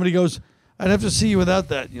 If somebody goes, I'd have to see you without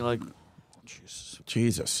that. And you're like,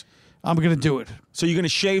 Jesus. I'm gonna do it. So you're going to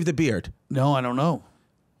shave the beard. No, I don't know.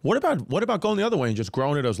 What about going the other way and just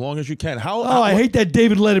growing it as long as you can? How? Oh, I hate that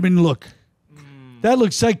David Letterman look. That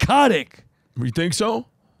looks psychotic. You think so?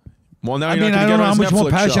 Well, now I you're mean, not I going to don't get know on how his much more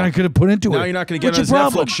Netflix passion show. I could have put into it. Now you're not going to get What's on his your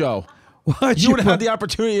problem? Netflix show. What's You your would have had the pro-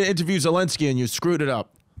 opportunity to interview Zelensky and you screwed it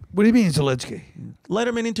up. What do you mean, Zelensky?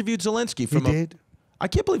 Letterman interviewed Zelensky He from did. I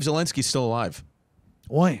can't believe Zelensky's still alive.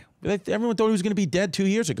 Why? Everyone thought he was going to be dead 2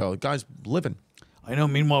 years ago. The guy's living. I know.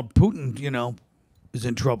 Meanwhile, Putin, is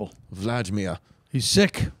in trouble. Vladimir. He's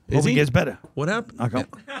sick. Is Hope he he? gets better. What happened?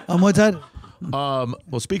 What's that?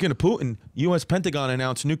 Well, speaking of Putin, U.S. Pentagon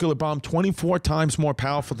announced nuclear bomb 24 times more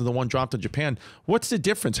powerful than the one dropped on Japan. What's the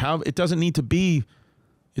difference? How it doesn't need to be?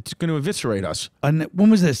 It's going to eviscerate us And when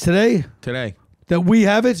was this? Today? today. That we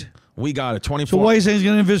have it? We got it. 24. So why are you saying it's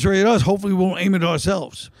going to eviscerate us? Hopefully, we won't aim it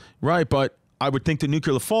ourselves. Right, but I would think the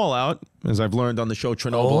nuclear fallout, as I've learned on the show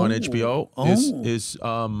Chernobyl on HBO, is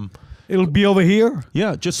It'll be over here.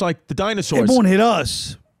 yeah, just like the It dinosaurs. won't hit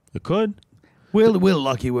us. It could. We're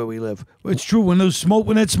lucky where we live. It's true. When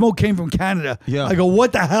that smoke came from Canada, Yeah. I go,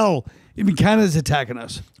 what the hell? Even Canada's attacking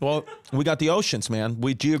us. Well, we got the oceans, man.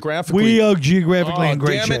 We geographically. We are geographically Oh, in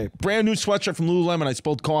great damn shape. it. Brand new sweatshirt from Lululemon. I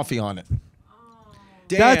spilled coffee on it.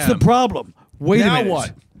 Damn. That's the problem. Wait Now a minute.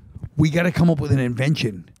 what? We got to come up with an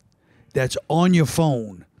invention that's on your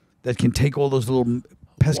phone that can take all those little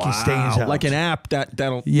pesky stains out. Like an app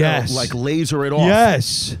that'll Yes. like laser it off.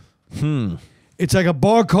 Yes. It's like a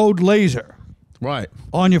barcode laser Right.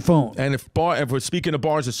 on your phone. And if we're speaking of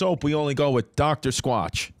bars of soap, we only go with Dr.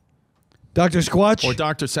 Squatch Dr. Squatch? or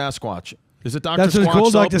Dr. Sasquatch. Is it Dr. That's what Squatch it's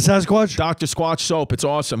called, soap? Dr. Sasquatch? Dr. Squatch soap. It's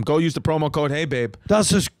awesome. Go use the promo code HeyBabe.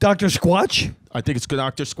 Dr. Squatch? I think it's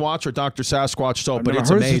Dr. Squatch or Dr. Sasquatch soap, I've but never it's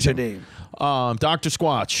heard amazing. such a name. Dr.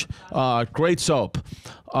 Squatch, great soap.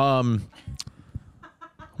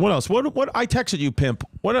 What else? What I texted you, pimp.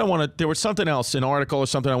 What did I want to? There was something else, an article or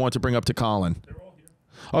something I wanted to bring up to Colin.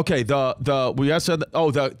 Okay,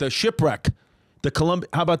 the shipwreck, the Columbia.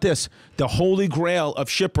 How about this? The holy grail of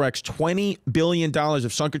shipwrecks, $20 billion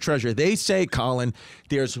of sunken treasure. They say, Colin,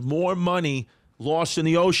 there's more money lost in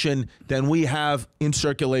the ocean than we have in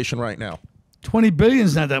circulation right now. 20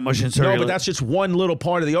 billion's not that much in No, circulation. but that's just one little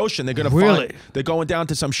part of the ocean. They're going to Really? find. They're going down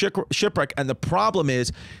to some shipwreck, and the problem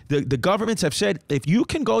is the governments have said if you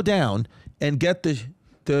can go down and get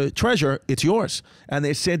the treasure, it's yours. And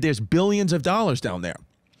they said there's billions of dollars down there.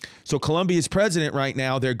 So Colombia's president right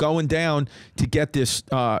now, they're going down to get this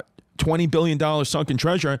 $20 billion sunken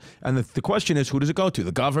treasure, and the question is, who does it go to?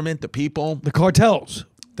 The government, the people? The cartels.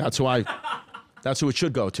 That's who it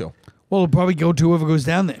should go to. Well, it'll probably go to whoever goes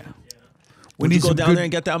down there. Would you go down there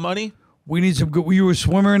and get that money? We need some good. Were you a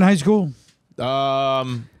swimmer in high school?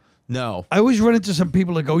 No. I always run into some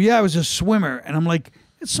people that go, yeah, I was a swimmer. And I'm like,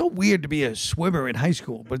 it's so weird to be a swimmer in high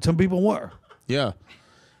school. But some people were. Yeah.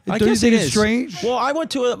 Don't you think it's strange? Well, I went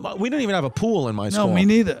to we didn't even have a pool in my school. No, me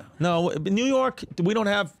neither. No, in New York, we don't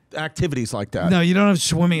have activities like that. No, you don't have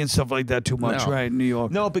swimming and stuff like that too much, No. right? In New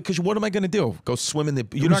York. No, because what am I going to do? Go swim in the?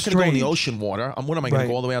 You're was not going to go in the strange. ocean water. What am I going to Right.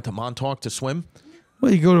 go all the way out to Montauk to swim?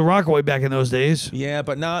 Well, you go to Rockaway back in those days. Yeah,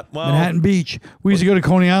 but not well. Manhattan Beach. We used to go to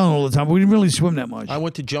Coney Island all the time, but we didn't really swim that much. I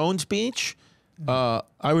went to Jones Beach. I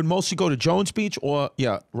would mostly go to Jones Beach or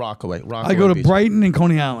Rockaway. I go to Beach. Brighton and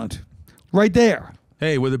Coney Island. Right there.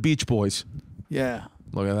 Hey, we're the Beach Boys. Yeah.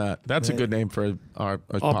 Look at that. That's a good name for our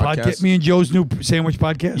Our podcast. Me and Joe's new sandwich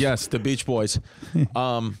podcast. Yes, the Beach Boys.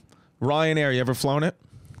 Ryanair, you ever flown it?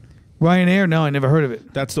 Ryanair? No, I never heard of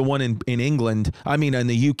it. That's the one in England. I mean, in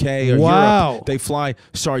the UK or Wow. Europe.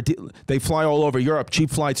 They fly all over Europe. Cheap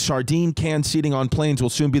flights, sardine can seating on planes will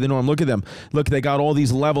soon be the norm. Look at them. Look, they got all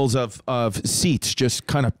these levels of seats just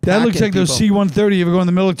kind of That looks like those people. C-130. You ever go on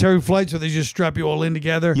the military flights where they just strap you all in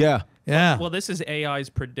together? Yeah. Yeah. Well, this is AI's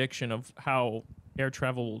prediction of how air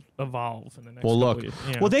travel will evolve in the next Well, look. couple of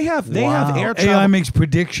years. Well, they have Wow. air travel. AI makes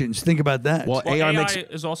predictions. Think about that. well, Well, AI AI makes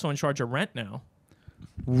is also in charge of rent now.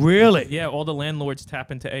 Really? Yeah, all the landlords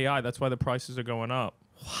tap into AI. That's why the prices are going up.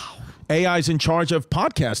 AI's in charge of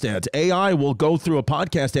podcast ads. AI will go through a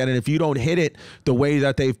podcast ad, and if you don't hit it the way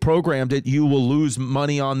that they've programmed it, you will lose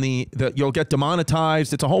money on you'll get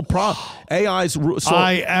demonetized. It's a whole problem. AI's so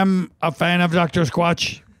I am a fan of Dr.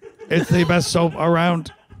 Squatch. It's the best soap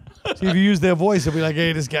around. See, if you use their voice, they'll be like,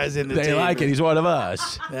 hey, this guy's in the they team. like it. He's one of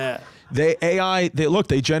us. Yeah.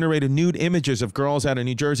 They generated nude images of girls at a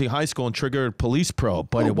New Jersey high school and triggered police probe,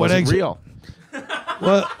 but it wasn't real.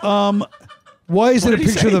 Well, why is it a did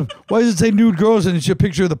he picture say? of the? Why does it say nude girls and it's a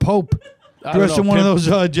picture of the Pope dressed in one of those?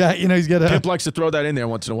 He's got a. Pimp likes to throw that in there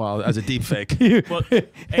once in a while as a deep fake. Well, that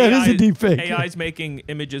is a deep fake. AI's making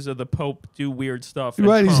images of the Pope do weird stuff.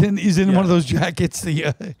 Right, Trump. he's in one of those jackets.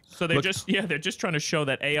 So they're just trying to show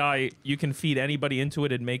that AI, you can feed anybody into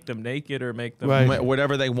it and make them naked or make them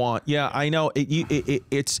Whatever they want. Yeah, I know.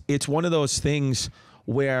 It's one of those things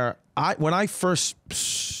where when I first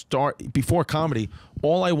before comedy,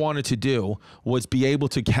 all I wanted to do was be able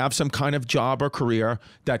to have some kind of job or career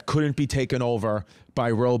that couldn't be taken over by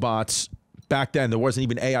robots. Back then, there wasn't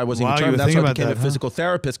even AI, wasn't even term. That's why I became a physical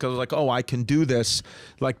therapist, because I was like, oh, I can do this.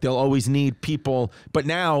 Like, they'll always need people. But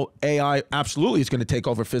now AI absolutely is going to take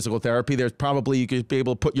over physical therapy. There's probably, you could be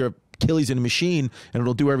able to put your Achilles in a machine and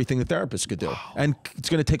it'll do everything the therapist could do. Wow. And it's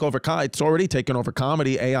going to take over. It's already taken over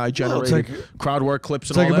comedy, AI generated crowd work clips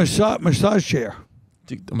and all that. It's like a massage chair.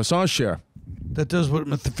 A massage chair. That does what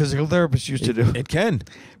the physical therapist used to do. It can.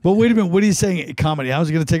 But wait a minute. What are you saying? Comedy. How's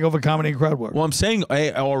it going to take over comedy and crowd work? Well, I'm saying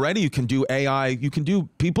already you can do AI.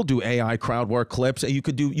 People do AI crowd work clips. You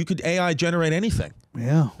could AI generate anything.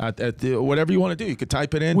 Yeah. Whatever you want to do. You could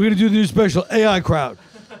type it in. We're going to do the new special AI crowd.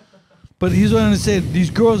 But here's what I understand.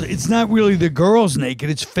 These girls, it's not really the girls naked.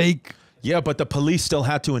 It's fake. Yeah, but the police still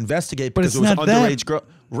had to investigate but because it's it was not underage girl.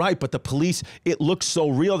 Right, but the police, it looks so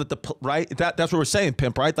real that that's what we're saying,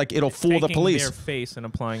 Pimp, right? Like, it'll fool the police. Their face and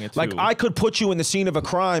applying it to. Like, I could put you in the scene of a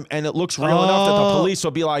crime and it looks real enough that the police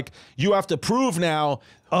will be like, you have to prove now.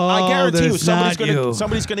 I guarantee you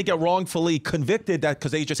somebody's gonna get wrongfully convicted that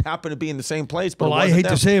because they just happen to be in the same place. But I hate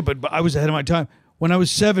to say it, but I was ahead of my time. When I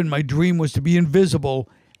was 7, my dream was to be invisible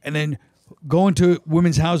and then go into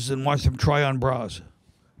women's houses and watch them try on bras.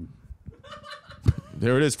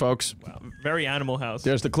 There it is, folks. Wow. Very Animal House.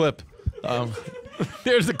 There's the clip.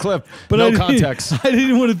 There's the clip. But no context. I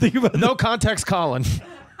didn't want to think about no context, Colin.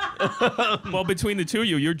 Well, between the two of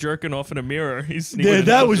you, you're jerking off in a mirror. He's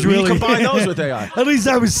that was really. You combine those with AI. At least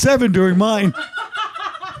I was 7 during mine.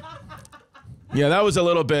 Yeah, that was a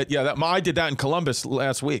little bit. Yeah, I did that in Columbus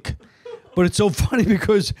last week. But it's so funny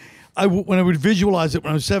because when I would visualize it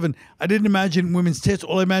when I was 7, I didn't imagine women's tits.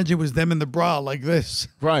 All I imagined was them in the bra like this.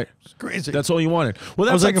 Right. It's crazy. That's all you wanted. Well,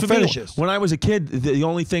 that's I was like a fetishist. When I was a kid, the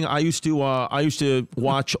only thing I used to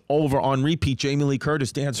watch over on repeat Jamie Lee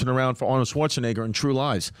Curtis dancing around for Arnold Schwarzenegger in True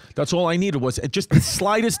Lies. That's all I needed was just the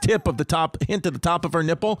slightest hint of the top of her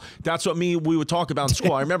nipple. That's what we would talk about in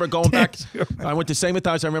school. I remember going back. I went to St.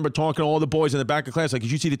 Matthias. I remember talking to all the boys in the back of class like,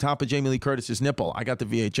 did you see the top of Jamie Lee Curtis's nipple? I got the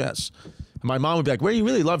VHS. And my mom would be like, "Where you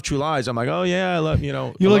really love True Lies?" I'm like, "Oh yeah, I love You're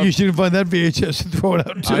lucky you shouldn't find that VHS and throw it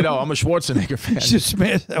out too. I know. I'm a Schwarzenegger fan. You should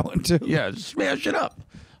smash that one too. Yeah, smash it up.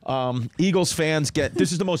 Eagles fans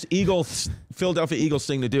this is the most Philadelphia Eagles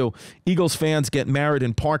thing to do. Eagles fans get married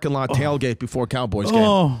in parking lot tailgate before Cowboys game.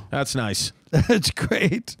 Oh, that's nice. That's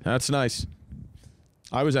great. That's nice.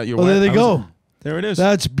 I was at your. There they go. There it is.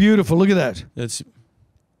 That's beautiful. Look at that. It's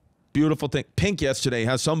beautiful thing. Pink yesterday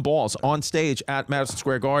has some balls on stage at Madison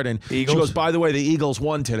Square Garden. Eagles? She goes, by the way, the Eagles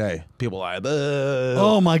won today. People are like,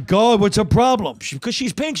 oh my God, what's her problem? Because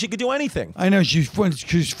she's pink, she could do anything. I know she's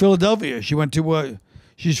Philadelphia. She went to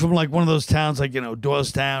she's from like one of those towns like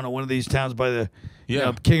Doylestown or one of these towns by the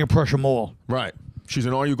King of Prussia Mall. Right. She's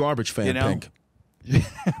an Are You Garbage fan. Pink.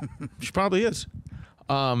 She probably is.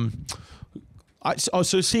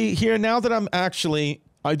 So see here now that I'm actually.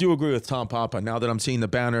 I do agree with Tom Papa. Now that I'm seeing the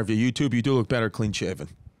banner of your YouTube, you do look better clean shaven.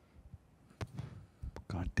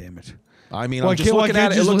 God damn it. I mean, I'm just looking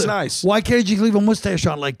at it. It looks nice. Why can't you leave a mustache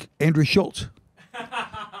on like Andrew Schultz?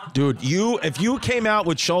 Dude, if you came out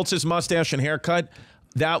with Schultz's mustache and haircut,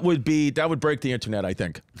 that would break the internet, I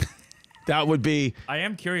think. That would be. I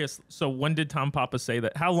am curious. So when did Tom Papa say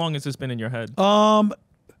that? How long has this been in your head? No,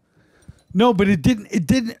 but it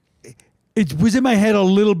didn't. It was in my head a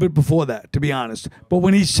little bit before that, to be honest. But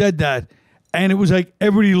when he said that, and it was like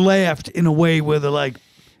everybody laughed in a way where they're like,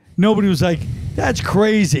 nobody was like, that's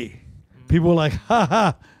crazy. People were like, ha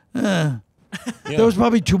ha. That was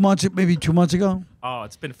probably 2 months, maybe 2 months ago. Oh,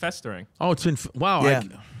 it's been festering. Oh, it's been, wow. Yeah.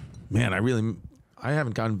 I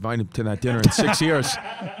haven't gotten invited to that dinner in 6 years.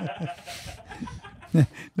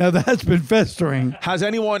 Now that's been festering. Has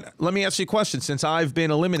anyone, let me ask you a question. Since I've been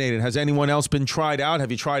eliminated, has anyone else been tried out? Have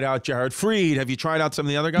you tried out Jared Freed? Have you tried out some of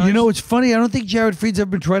the other guys? You know, it's funny. I don't think Jared Freed's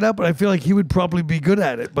ever been tried out, but I feel like he would probably be good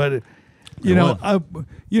at it. But, they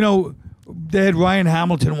had Ryan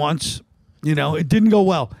Hamilton once. It didn't go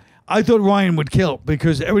well. I thought Ryan would kill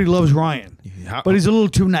because everybody loves Ryan. But he's a little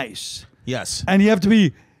too nice. Yes. And you have to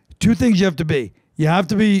be, two things you have to be. You have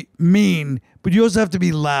to be mean, but you also have to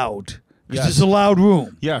be loud. Because it's a loud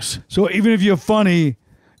room. Yes. So even if you're funny,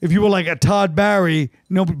 if you were like a Todd Barry,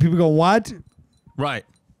 people go, what? Right.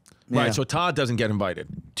 Yeah. Right. So Todd doesn't get invited.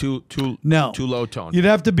 Too No. low tone. You'd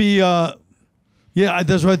have to be, yeah,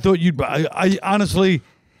 that's what I thought you'd, I honestly,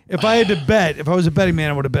 if I had to bet, if I was a betting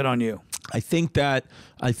man, I would have bet on you. I think that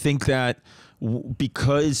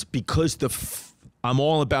because I'm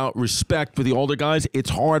all about respect for the older guys.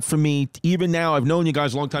 It's hard for me, even now, I've known you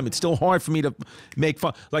guys a long time, it's still hard for me to make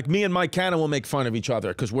fun. Like me and Mike Cannon will make fun of each other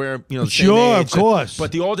because we're, the same Sure, age. of course.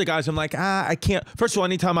 But the older guys, I'm like, I can't. First of all,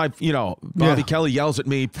 anytime Bobby Kelly yells at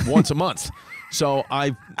me once a month. So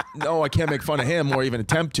I know I can't make fun of him or even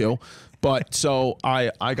attempt to. But so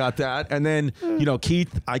I got that. And then,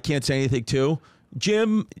 Keith, I can't say anything to.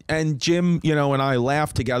 Jim, and I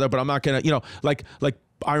laugh together, but I'm not going to, like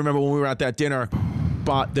I remember when we were at that dinner,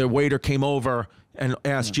 but the waiter came over and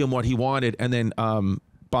asked Jim what he wanted, and then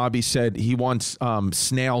Bobby said he wants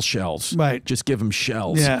snail shells. Right. Just give him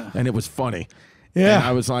shells. Yeah. And it was funny. Yeah. And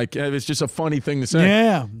I was like, it was just a funny thing to say.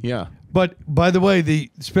 Yeah. Yeah. But by the way,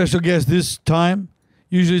 the special guest this time,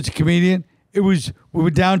 usually it's a comedian. We were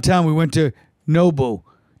downtown. We went to Nobu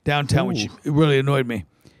downtown, which it really annoyed me.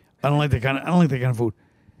 I don't like that kind of food.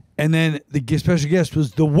 And then the special guest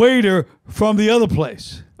was the waiter from the other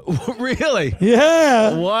place. Really?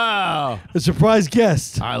 Yeah. Wow. A surprise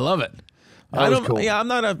guest. I love it. That was cool. Yeah, I'm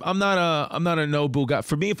not a Nobu guy.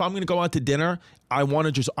 For me, if I'm going to go out to dinner,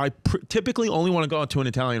 I typically only want to go out to an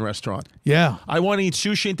Italian restaurant. Yeah. I want to eat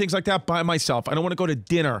sushi and things like that by myself. I don't want to go to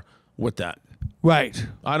dinner with that. Right.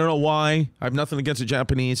 I don't know why. I have nothing against the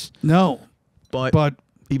Japanese. No. But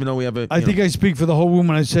even though we have I think I speak for the whole room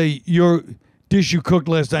when I say your dish you cooked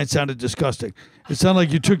last night sounded disgusting. It sounded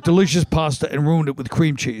like you took delicious pasta and ruined it with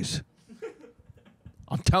cream cheese.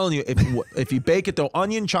 I'm telling you, if you bake it though,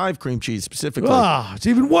 onion chive cream cheese specifically. It's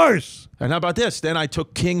even worse. And how about this? Then I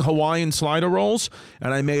took King Hawaiian slider rolls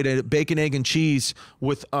and I made a bacon, egg, and cheese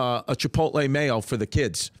with a Chipotle mayo for the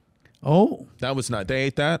kids. Oh. That was nice. They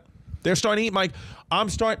ate that. They're starting to eat my.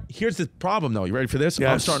 Here's the problem though. You ready for this?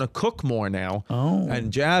 Yes. I'm starting to cook more now. Oh.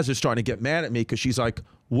 And Jazz is starting to get mad at me because she's like,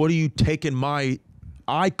 "What are you taking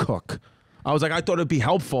I cook?" I was like, I thought it'd be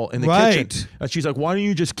helpful in the kitchen. And she's like, "Why don't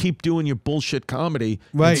you just keep doing your bullshit comedy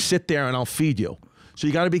and sit there and I'll feed you?" So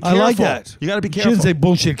you got to be careful. I like that. You got to be She careful. didn't say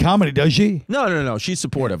bullshit comedy, does she? No. She's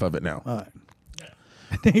supportive of it now. All right.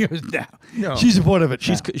 I think it was now. No. She's supportive of it.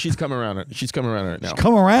 She's coming around it. She's coming around it now.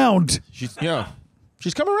 Come around. She's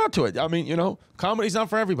coming around to it. I mean, comedy's not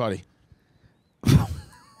for everybody.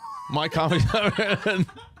 My comedy's not for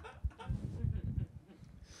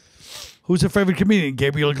Who's her favorite comedian?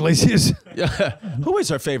 Gabriel Iglesias? Yeah. Who is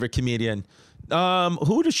her favorite comedian?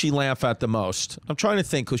 Who does she laugh at the most? I'm trying to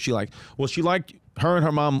think who she liked. Well, she liked her and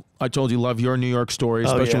her mom. I told you, love your New York story,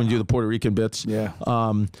 especially when you do the Puerto Rican bits. Yeah.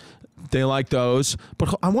 They like those.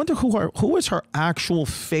 But I wonder who is her actual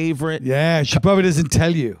favorite. Yeah, she probably doesn't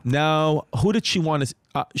tell you. No. Who did she want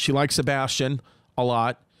to? She likes Sebastian a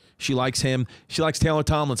lot. She likes him. She likes Taylor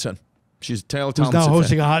Tomlinson. She's Taylor Tomlinson. Who's now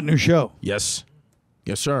hosting a hot new show. Yes.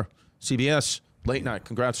 Yes, sir. CBS, late night.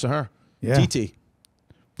 Congrats to her. Yeah. TT.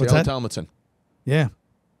 What's Taylor that? Tomlinson. Yeah.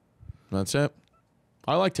 That's it.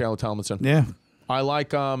 I like Taylor Tomlinson. Yeah. I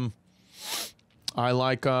like yeah,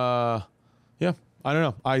 I don't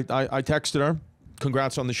know. I texted her,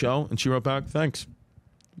 congrats on the show, and she wrote back, thanks.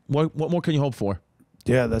 What more can you hope for?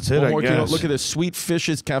 Yeah, that's it, What I more can you, guess. look at this Sweet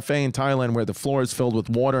Fishes Cafe in Thailand where the floor is filled with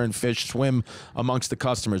water and fish swim amongst the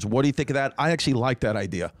customers. What do you think of that? I actually like that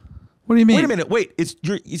idea. What do you mean? Wait a minute. Wait,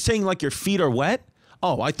 you're saying like your feet are wet?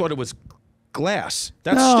 Oh, I thought it was glass.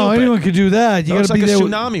 That's no, stupid. anyone could do that. You That looks got to like be a there.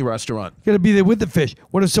 tsunami restaurant. You got to be there with the fish.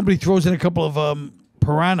 What if somebody throws in a couple of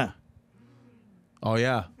piranha, Oh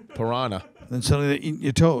yeah, piranha. then suddenly they're eating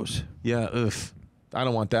your toes? Yeah, ugh. I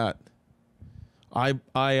don't want that.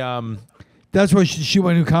 That's why you should shoot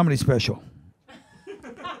my new comedy special.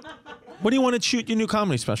 What do you want to shoot your new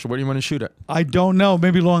comedy special? Where do you want to shoot it? I don't know.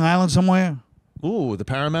 Maybe Long Island somewhere. Ooh, the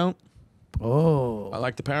Paramount. Oh. I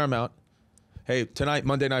like the Paramount. Hey, tonight,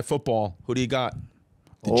 Monday Night Football. Who do you got?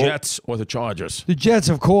 The Oh. Jets or the Chargers? The Jets,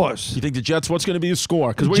 of course. You think the Jets? What's going to be the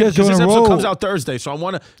score? Because Jets this are on a episode roll. comes out Thursday, so I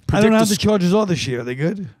want to predict I don't know how the the Chargers are this year. Are they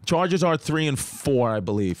good? Chargers are 3-4, I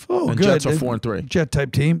believe. Oh, and good. Jets are They're 4-3. Jet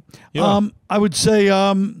type team. Yeah. I would say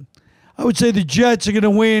the Jets are going to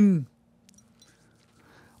win.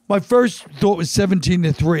 My first thought was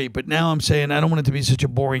 17-3, but now I'm saying I don't want it to be such a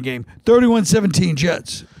boring game. 31-17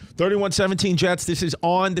 Jets. 31-17 Jets. This is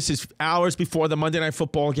on. This is hours before the Monday Night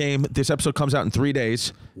Football game. This episode comes out in 3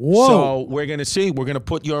 days. Whoa. So we're going to see. We're going to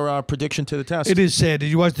put your prediction to the test. It is sad. Did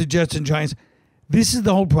you watch the Jets and Giants? This is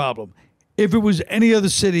the whole problem. If it was any other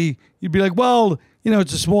city, you'd be like, well, you know,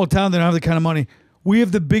 it's a small town. They don't have the kind of money. We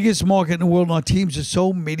have the biggest market in the world, and our teams are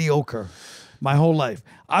so mediocre my whole life.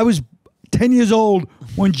 I was 10 years old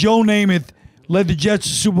when Joe Namath led the Jets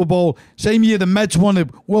to Super Bowl. Same year the Mets won the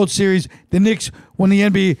World Series. The Knicks won the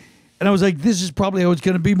NBA. And I was like, this is probably how it's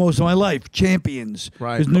going to be most of my life. Champions.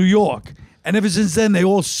 Right. Because New York. And ever since then, they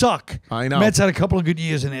all suck. I know. Mets had a couple of good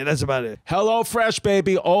years in there. That's about it. Hello Fresh,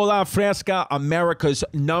 baby. Hola Fresca, America's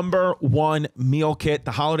 #1 meal kit. The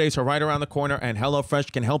holidays are right around the corner, and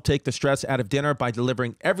HelloFresh can help take the stress out of dinner by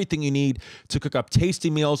delivering everything you need to cook up tasty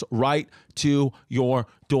meals right to your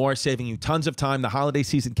door, saving you tons of time. The holiday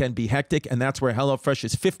season can be hectic, and that's where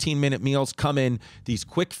HelloFresh's 15-minute meals come in. These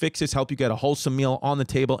quick fixes help you get a wholesome meal on the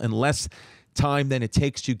table in less time than it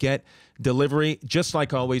takes to get delivery. Just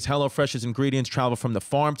like always, HelloFresh's ingredients travel from the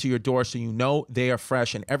farm to your door, so you know they are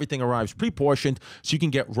fresh, and everything arrives pre-portioned so you can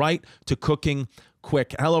get right to cooking quick.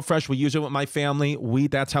 HelloFresh, we use it with my family.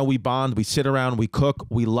 That's how we bond. We sit around, we cook,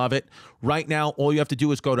 we love it. Right now, all you have to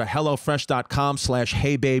do is go to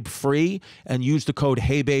HelloFresh.com/heybabefree and use the code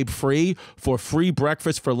heybabefree for free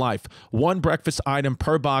breakfast for life. One breakfast item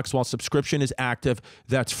per box while subscription is active.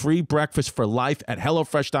 That's free breakfast for life at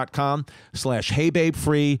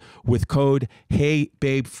HelloFresh.com/heybabefree with code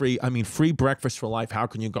heybabefree. I mean, free breakfast for life. How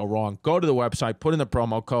can you go wrong? Go to the website, put in the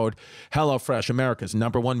promo code HelloFresh, America's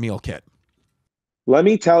 #1 meal kit. Let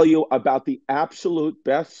me tell you about the absolute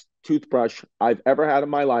best toothbrush I've ever had in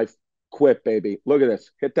my life. QUIP, baby. Look at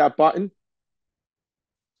this. Hit that button.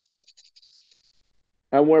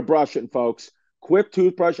 And we're brushing, folks. QUIP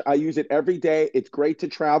toothbrush. I use it every day. It's great to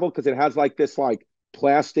travel because it has like this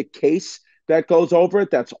plastic case that goes over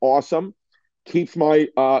it. That's awesome. Keeps my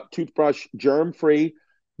toothbrush germ-free.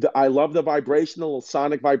 I love the vibration, the little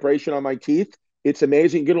sonic vibration on my teeth. It's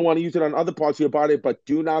amazing. You're going to want to use it on other parts of your body, but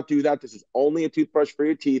do not do that. This is only a toothbrush for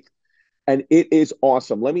your teeth, and it is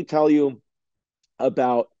awesome. Let me tell you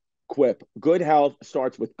about QUIP. Good health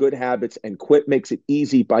starts with good habits, and QUIP makes it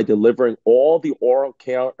easy by delivering all the oral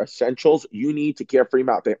care essentials you need to care for your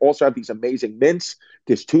mouth. They also have these amazing mints,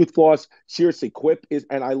 this tooth floss. Seriously, QUIP is,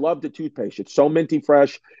 and I love the toothpaste. It's so minty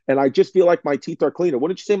fresh, and I just feel like my teeth are cleaner.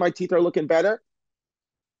 Wouldn't you say my teeth are looking better?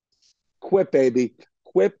 QUIP, baby.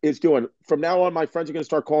 QUIP is doing. From now on, my friends are going to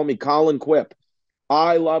start calling me Colin Quip.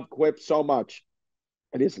 I love QUIP so much.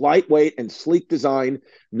 It is lightweight and sleek design.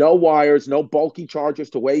 No wires, no bulky chargers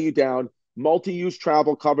to weigh you down. Multi-use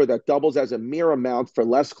travel cover that doubles as a mirror mount for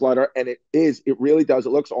less clutter. And it really does. It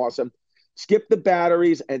looks awesome. Skip the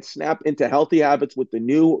batteries and snap into healthy habits with the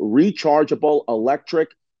new rechargeable electric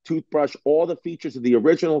toothbrush. All the features of the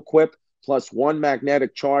original QUIP plus one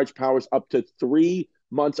magnetic charge powers up to 3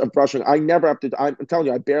 months of brushing. I never have to. I'm telling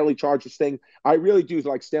you, I barely charge this thing. I really do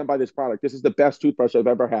stand by this product. This is the best toothbrush I've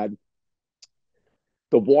ever had.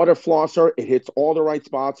 The water flosser, it hits all the right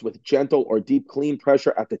spots with gentle or deep clean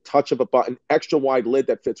pressure at the touch of a button. Extra wide lid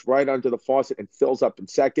that fits right under the faucet and fills up in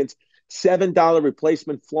seconds. $7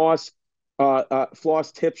 replacement floss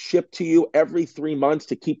tips shipped to you every 3 months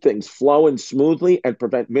to keep things flowing smoothly and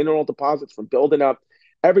prevent mineral deposits from building up.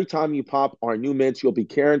 Every time you pop our new mints, you'll be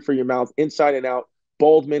caring for your mouth inside and out.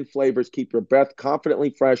 Bold mint flavors keep your breath confidently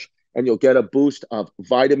fresh, and you'll get a boost of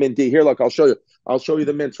vitamin D. Here, look, I'll show you. I'll show you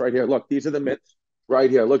the mints right here. Look, these are the mints right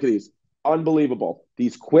here. Look at these. Unbelievable.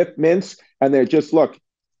 These QUIP mints, and they're just, look,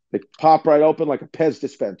 they pop right open like a Pez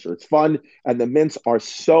dispenser. It's fun, and the mints are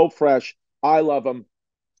so fresh. I love them,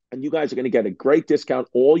 and you guys are going to get a great discount.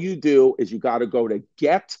 All you do is you got to go to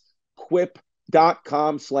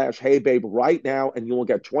getquip.com/heybabe right now, and you will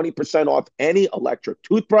get 20% off any electric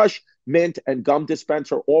toothbrush, mint, and gum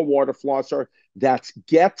dispenser or water flosser. That's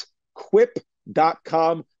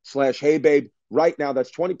getquip.com/heybabe right now. That's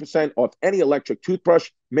 20% off any electric toothbrush,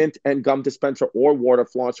 mint, and gum dispenser or water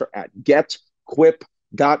flosser at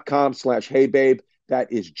getquip.com/heybabe.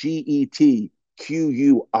 That is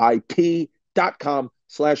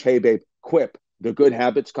GETQUIP.com/heybabe. QUIP, the Good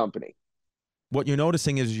Habits Company. What you're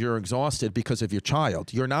noticing is you're exhausted because of your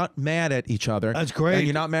child. You're not mad at each other. That's great. And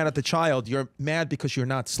you're not mad at the child. You're mad because you're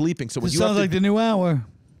not sleeping. So This sounds like the new hour.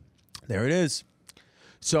 There it is.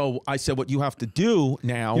 So I said what you have to do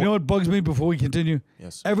now. You know what bugs me before we continue?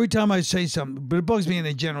 Yes. Every time I say something, but it bugs me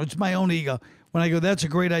in general. It's my own ego. When I go, that's a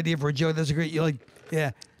great idea for a joke. That's a great, you're like,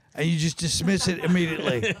 yeah. And you just dismiss it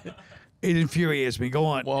immediately. It infuriates me. Go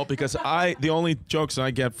on. Well, because the only jokes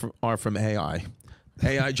I get are from AI.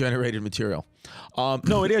 AI generated material.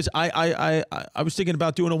 No, it is. I was thinking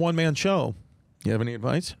about doing a one-man show. You have any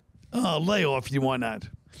advice? Oh, lay off. You want that?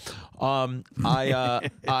 I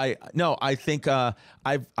think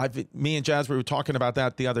me and Jazz, we were talking about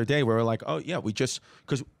that the other day. We were like, oh yeah, because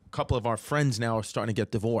couple of our friends now are starting to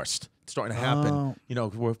get divorced. It's starting to happen. Oh. You know,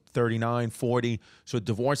 we're 39, 40. So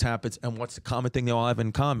divorce happens. And what's the common thing they all have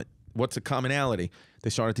in common? What's the commonality? They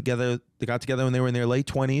got together when they were in their late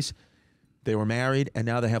 20s. They were married, and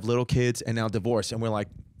now they have little kids, and now divorced. And we're like,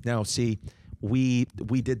 no, see, we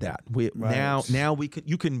did that. Now we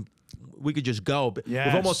could just go. But Yes.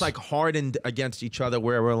 we've almost like hardened against each other,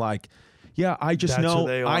 where we're like, yeah, I just That's know what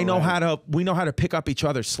they are, I know right? we know how to pick up each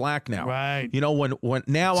other's slack now. Right. You know, when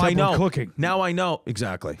now Except I know when cooking. Now I know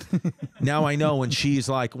exactly. Now I know when she's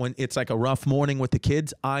like, when it's like a rough morning with the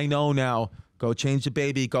kids, I know now. Go change the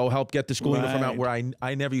baby. Go help get the school uniform out. Right. Where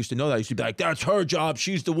I never used to know that. I used to be like, that's her job.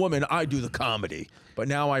 She's the woman. I do the comedy. But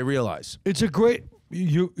now I realize. It's a great.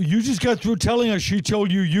 You just got through telling us she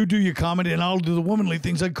told you do your comedy and I'll do the womanly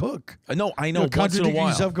things I cook. No, I know. You're Once in a contradicting while.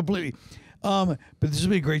 yourself completely. But this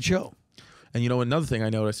will be a great show. And you know another thing I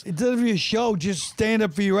noticed. It doesn't be a show. Just stand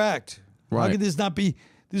up for your act. How Right. could this not be?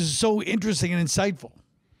 This is so interesting and insightful.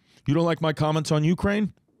 You don't like my comments on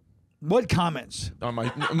Ukraine? What comments? On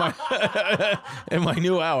my in my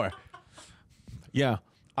new hour. Yeah.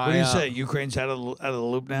 What do you say? Ukraine's out of the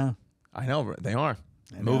loop now. I know they are.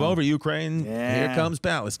 Move over, Ukraine. Yeah. Here comes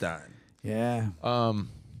Palestine. Yeah.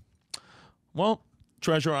 Well,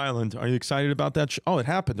 Treasure Island. Are you excited about that? Oh, it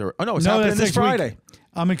happened. Oh no, it's No, happening that's this next week. Friday.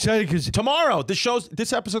 I'm excited because Tomorrow.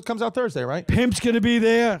 This episode comes out Thursday, right? Pimp's gonna be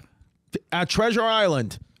there. At Treasure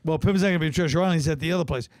Island. Well, Pimp's not gonna be at Treasure Island. He's at the other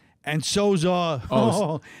place, and so's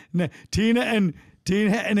Tina and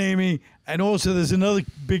Amy, and also there's another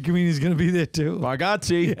big comedian who's gonna be there too.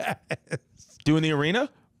 Ragazzi. Doing the arena?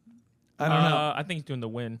 I don't know. I think he's doing the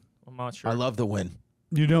win. I'm not sure. I love the win.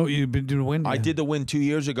 You know, you've been doing Win. I did the win 2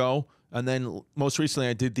 years ago, and then most recently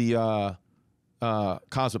I did the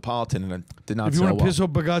Cosmopolitan, and it did not If you sell want to well. piss off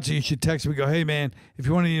Bagazzi, you should text me. Go, hey man, if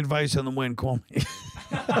you want any advice on the Win, call me.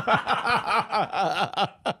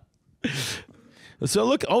 So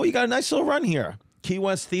look, you got a nice little run here. Key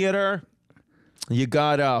West Theater. You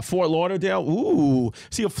got Fort Lauderdale. Ooh.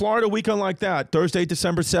 See a Florida weekend like that. Thursday,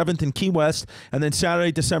 December 7th in Key West, and then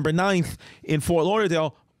Saturday, December 9th in Fort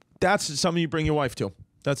Lauderdale. That's something you bring your wife to.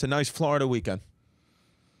 That's a nice Florida weekend.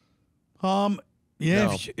 Yeah,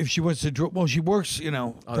 No. if she wants to, well, she works, you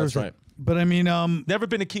know. Oh, that's Thursday. right. But I mean, Never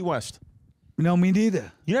been to Key West. no, me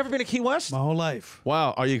neither. You never been to Key West? My whole life.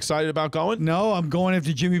 Wow. Are you excited about going? No, I'm going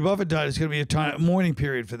after Jimmy Buffett died. It's going to be a mourning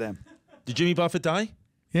period for them. Did Jimmy Buffett die?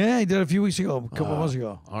 Yeah, he did a few weeks ago, a couple of months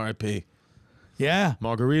ago. R.I.P. Yeah,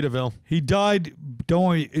 Margaritaville. he died. Don't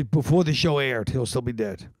worry, before the show aired, he'll still be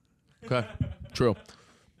dead. Okay. True.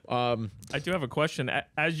 I do have a question.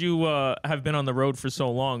 As you have been on the road for so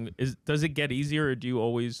long, does it get easier,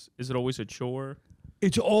 or is it always a chore?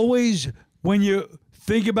 It's always when you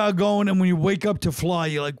think about going and when you wake up to fly,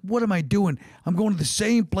 you're like, what am I doing? I'm going to the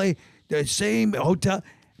same place, the same hotel.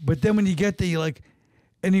 But then when you get there, you're like,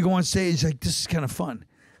 and you go on stage, it's like, this is kind of fun.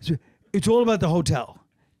 It's all about the hotel.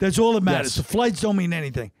 That's all that matters. Yes. The flights don't mean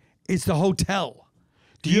anything. It's the hotel.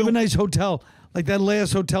 Do you have a nice hotel? Like that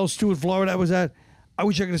last hotel, Stuart, Florida I was at, I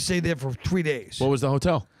wish I could have stayed there for 3 days. What was the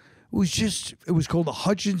hotel? It was called the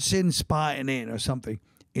Hutchinson Spa and Inn or something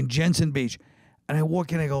in Jensen Beach. And I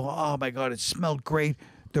walk in, I go, oh my God, it smelled great.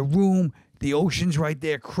 The room, the ocean's right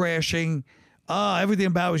there crashing. Everything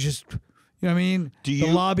about it was just, you know what I mean? The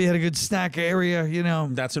lobby had a good snack area, you know.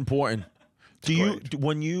 That's important.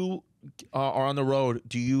 When you are on the road,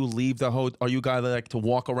 do you leave the hotel? Are you a guy that like to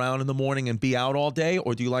walk around in the morning and be out all day,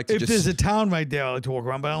 or do you like to If there's a town right there, I like to walk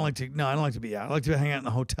around, but I don't like to be out. I like to hang out in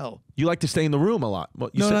the hotel. You like to stay in the room a lot.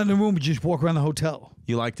 Not in the room, but just walk around the hotel.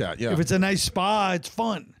 You like that, yeah. If it's a nice spa, it's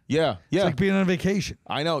fun. Yeah. It's like being on vacation.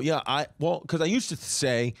 I know, yeah. Because I used to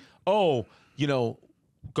say, going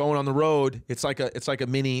on the road, it's like a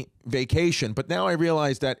mini vacation. But now I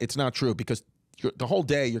realize that it's not true because the whole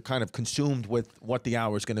day you're kind of consumed with what the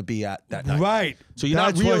hour is going to be at that night. Right. So you're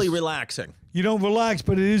That's not really why relaxing. You don't relax,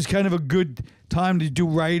 but it is kind of a good time to do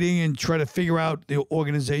writing and try to figure out the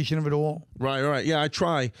organization of it all. Right. Yeah, I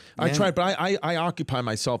try. But I occupy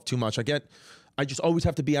myself too much. I just always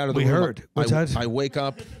have to be out of the We room. heard. What's that? I wake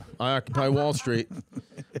up. I occupy Wall Street.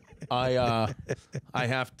 I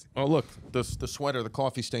have to. Oh, look, the sweater, the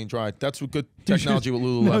coffee stain dried. That's what good technology with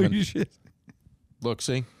Lululemon. No, you should. Look,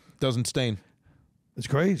 see, doesn't stain. It's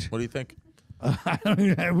great. What do you think?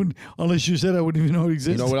 I wouldn't, unless you said I wouldn't even know it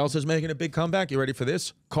existed. You know what else is making a big comeback? You ready for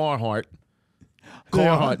this? Carhartt. They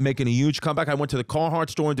are? Carhartt making a huge comeback. I went to the Carhartt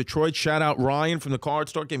store in Detroit. Shout out Ryan from the Carhartt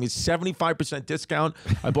store. Gave me 75% discount.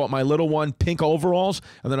 I bought my little one pink overalls,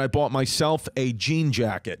 and then I bought myself a jean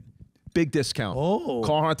jacket. Big discount. Oh.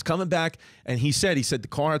 Carhartt's coming back, and he said the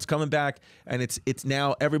Carhartt's coming back, and it's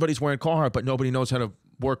now everybody's wearing Carhartt, but nobody knows how to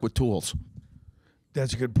work with tools.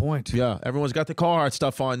 That's a good point. Yeah, everyone's got the Carhartt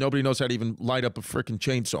stuff on. Nobody knows how to even light up a freaking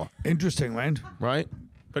chainsaw, Interesting, man. right?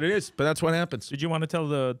 But it is. But that's what happens. Did you want to tell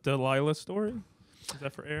the Delilah story? Is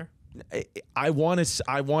that for air? I want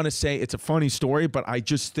to say it's a funny story, but I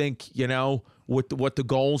just think, what the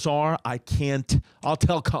goals are, I can't. I'll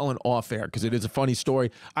tell Colin off air because it is a funny story.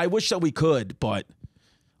 I wish that we could, but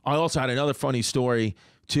I also had another funny story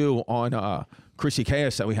too on Chrissy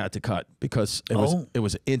Chaos that we had to cut because it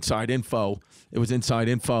was inside info. It was inside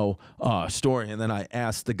info story, and then I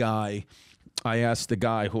asked the guy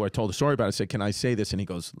who I told the story about. I said, "Can I say this?" And he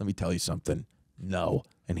goes, "Let me tell you something. No,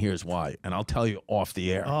 and here's why." And I'll tell you off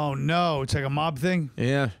the air. Oh no, it's like a mob thing.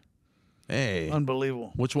 Yeah. Hey.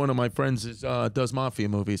 Unbelievable. Which one of my friends does mafia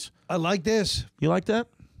movies? I like this. You like that?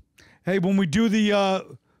 Hey, when we do the I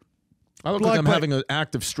look like I'm having an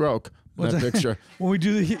active stroke. That picture. When we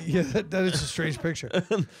do the that is a strange picture.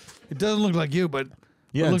 It doesn't look like you, but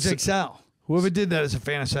Yeah, it looks it's- like Sal. Whoever did that is a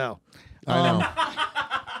fan of Sal. I know.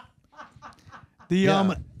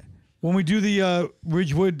 Yeah. When we do the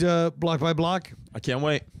Ridgewood block by block, I can't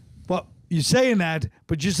wait. well, you're saying that,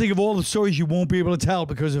 but just think of all the stories you won't be able to tell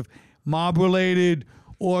because of mob related,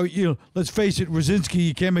 or let's face it, Rosinski.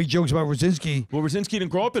 You can't make jokes about Rosinski. Well, Rosinski didn't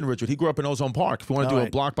grow up in Ridgewood. He grew up in Ozone Park. If you want to do a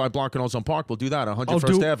right. block by block in Ozone Park, we'll do that on I'll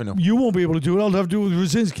 101st Avenue. You won't be able to do it. I'll have to do it with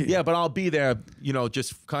Rosinski. Yeah, but I'll be there,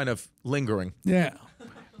 just kind of lingering. Yeah.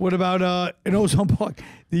 What about in Ozone Park?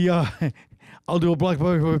 I'll do a block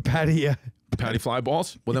by block with Patty. Patty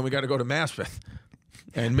Flyballs? Well, then we got to go to Maspeth.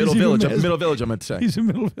 And Middle He's even Village. Maspeth. Middle Village, I meant to say. He's in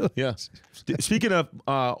the middle of it. Yeah. Speaking of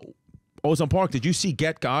Ozone Park, did you see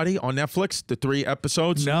Get Gotti on Netflix? The 3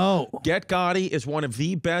 episodes? No. Get Gotti is one of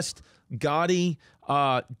the best Gotti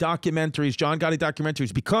documentaries, John Gotti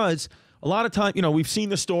documentaries, because a lot of time, we've seen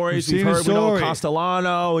the stories. We've seen the heard, we know story.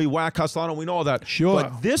 Castellano, he whacked Castellano, we know all that. Sure.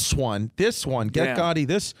 But this one, Get Yeah. Gotti,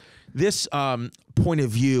 this point of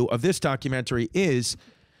view of this documentary is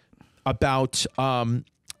about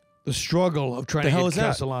The struggle of trying The to hell get is that?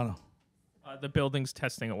 Castellano. The building's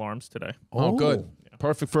testing alarms today. oh, good.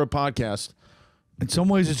 Perfect for a podcast. In some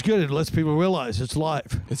ways, it's good. It lets people realize it's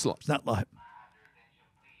live. It's It's not live.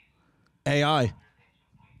 AI.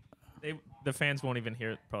 The fans won't even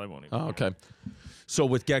hear it. Probably won't even. Oh, okay. So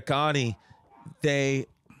with Get Gotti, this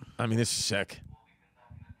is sick.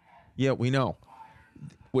 Yeah, we know.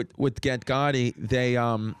 With Get Gotti, they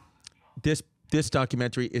this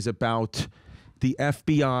documentary is about the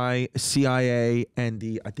FBI, CIA,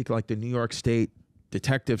 and I think the New York State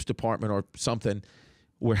Detectives Department or something,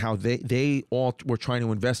 where how they all were trying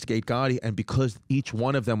to investigate Gotti, and because each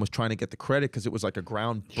one of them was trying to get the credit because it was like a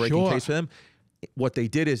groundbreaking Sure. case for them, what they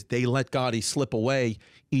did is they let Gotti slip away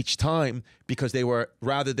each time because they were,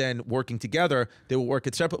 rather than working together, they were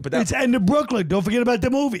working separate. But It's that's End of Brooklyn. Don't forget about the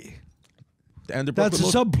movie. the end of That's the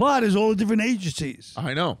Brooklyn. subplot is all the different agencies.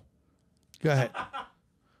 I know. Go ahead.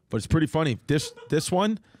 But it's pretty funny. This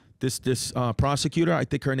prosecutor, I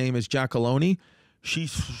think her name is Giacalone.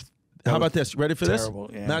 How about this? Ready for terrible,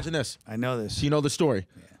 this? yeah. Imagine this. I know this. So you know the story.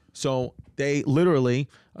 So they literally,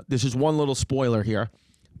 this is one little spoiler here,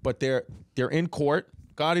 but they're in court.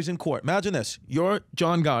 Gotti's in court. Imagine this. You're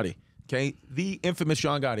John Gotti, okay? The infamous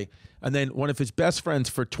John Gotti. And then one of his best friends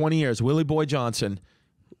for 20 years, Willie Boy Johnson,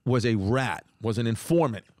 was a rat, was an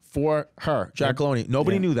informant for her, Giacalone.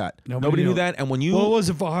 Nobody knew that. Nobody knew that. And when you... Well, it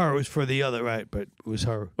wasn't for her. It was for the other, right? But it was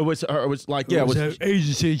her. It was like, yeah. It was an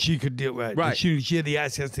agency she could deal right. Right. She had the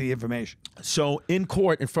access to the information. So in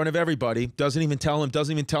court, in front of everybody, doesn't even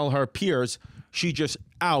tell her peers, she just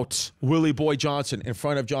outs Willie Boy Johnson in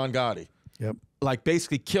front of John Gotti. Yep. Like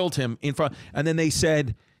basically killed him in front. And then they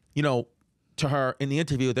said, to her in the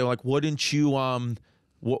interview, they were like, wouldn't you,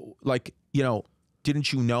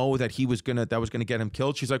 didn't you know that that was gonna get him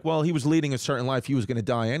killed? She's like, well, he was leading a certain life. He was gonna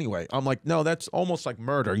die anyway. I'm like, no, that's almost like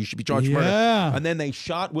murder. You should be charged with murder. And then they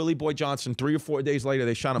shot Willie Boy Johnson 3 or 4 days later.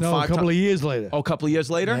 They shot him 5 No, times. a couple of years later. Oh, a couple of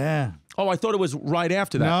years later? Yeah. Oh, I thought it was right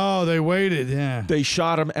after that. No, they waited. Yeah. They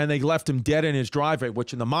shot him and they left him dead in his driveway,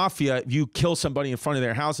 which in the mafia, if you kill somebody in front of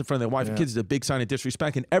their house, in front of their wife and kids, is a big sign of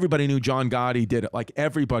disrespect. And everybody knew John Gotti did it. Like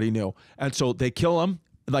everybody knew. And so they kill him.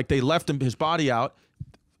 Like they left his body out.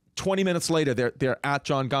 20 minutes later, they're at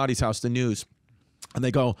John Gotti's house, the news. And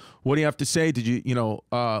they go, what do you have to say? Did you,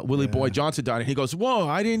 Willie Boy Johnson died. And he goes, whoa,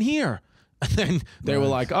 I didn't hear. And then they were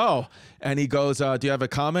like, oh. And he goes, do you have a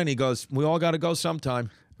comment? He goes, we all got to go sometime.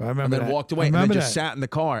 I remember and then that. walked away I and then remember just that. sat in the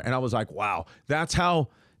car. And I was like, wow, that's how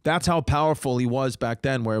powerful he was back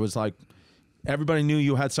then, where it was like everybody knew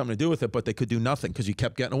you had something to do with it, but they could do nothing because you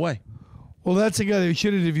kept getting away. Well, that's the guy that we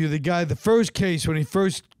should interview. The guy, the first case when he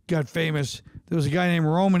first got famous, there was a guy named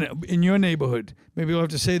Roman in your neighborhood. Maybe we'll have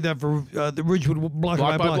to say that for the Ridgewood block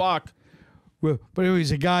Block by block. Well, but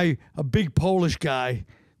anyways, a big Polish guy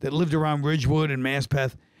that lived around Ridgewood and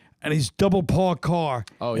Maspeth, and he's double parked car.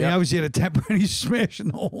 Oh, and yeah. he obviously had a temper, and he's smashing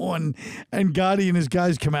the horn. And Gotti and his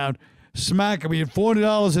guys come out, smack him. He had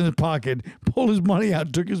 $400 in his pocket, pulled his money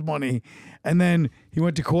out, took his money, and then he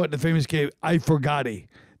went to court in the famous case, I forgot he.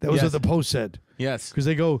 That was Yes. what the Post said. Yes. Because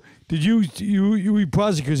they go, did you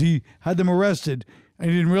prosecute? Because he had them arrested, and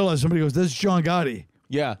he didn't realize. Somebody goes, that's John Gotti.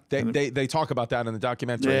 Yeah, they talk about that in the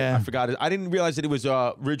documentary. Yeah. I forgot it. I didn't realize that it was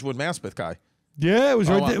Ridgewood Maspeth guy. Yeah, it was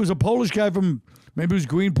right wow. there. It was a Polish guy from, maybe it was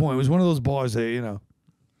Greenpoint. It was one of those bars there, you know.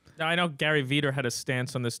 Now, I know Gary Viator had a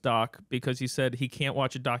stance on this doc because he said he can't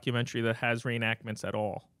watch a documentary that has reenactments at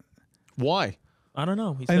all. Why? I don't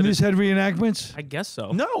know. He said And this it- had reenactments? I guess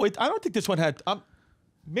so. No, I don't think this one had.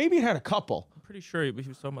 Maybe it had a couple. I'm pretty sure he was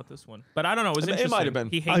talking about this one. But I don't know. It was It interesting. might have been.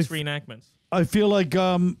 He hates I- reenactments. I feel like,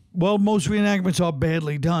 most reenactments are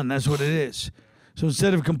badly done. That's what it is. So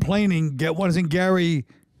instead of complaining, what doesn't Gary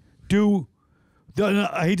do?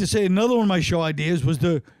 I hate to say it, another one of my show ideas was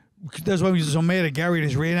that's why I was so mad at Gary and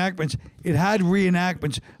his reenactments. It had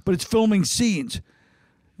reenactments, but it's filming scenes.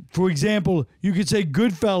 For example, you could say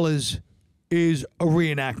Goodfellas is a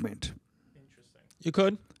reenactment. You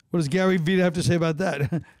could. What does Gary Vita have to say about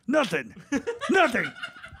that? Nothing. Nothing.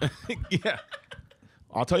 Yeah.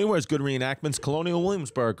 I'll tell you where it's good reenactments. Colonial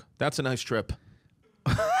Williamsburg. That's a nice trip.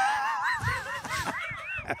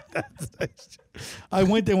 I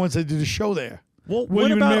went there once. I did a show there. Well,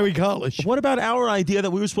 William and Mary College. What about our idea that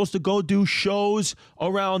we were supposed to go do shows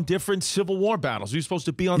around different Civil War battles? We were supposed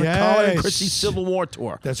to be on the Colin and Yes. Christie Civil War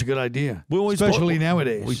tour. That's a good idea. We always Especially told-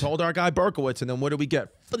 nowadays. We told our guy Berkowitz, and then what did we get?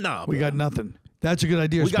 Phenomenal. We got nothing. That's a good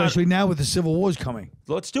idea, We got- especially now with the Civil War's coming.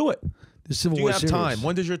 Let's do it. The Civil Do you War have series. time?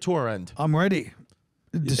 When does your tour end? I'm ready.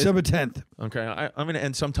 December 10th. Okay, I'm going to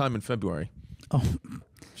end sometime in February. Oh,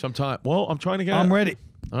 Sometime. Well, I'm trying to get. I'm ready.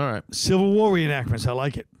 All right. Civil War reenactments. I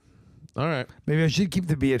like it. All right. Maybe I should keep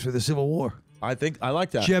the beard for the Civil War. I think I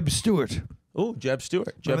like that. Jeb Stewart. Oh, Jeb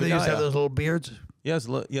Stewart. Remember they used to have Jebediah. those little beards? Yes,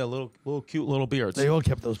 little cute little beards. They all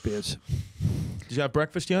kept those beards. Did you have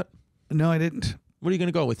breakfast yet? No, I didn't. What are you going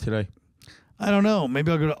to go with today? I don't know.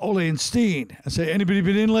 Maybe I'll go to Ole and Steen. I say, anybody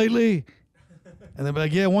been in lately? And they'll be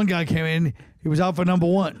like, yeah, one guy came in. He was out for number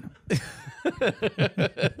one.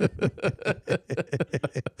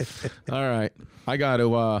 All right. I got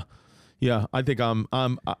to. Yeah, I think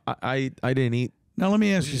I didn't eat Now, let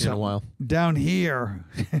me ask you in a something. while. Down here,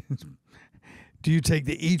 do you take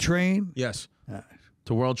the E train? Yes.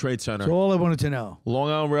 To World Trade Center. That's all I wanted to know. Long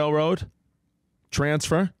Island Railroad.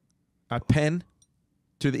 Transfer. At Penn.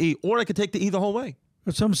 To the E. Or I could take the E the whole way.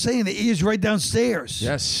 That's what I'm saying. The E is right downstairs.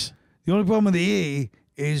 Yes. The only problem with the E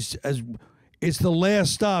is it's the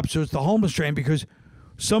last stop, so it's the homeless train because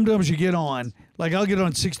sometimes you get on, like I'll get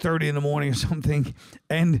on 6:30 in the morning or something,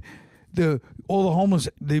 and all the homeless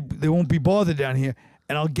they won't be bothered down here,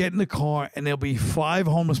 and I'll get in the car and there'll be 5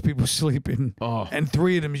 homeless people sleeping, and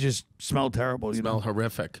 3 of them just smell terrible. You Smell know?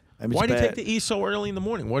 horrific. I mean, Why it's do you take bad. the E so early in the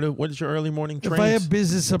morning? What is your early morning trains? If I have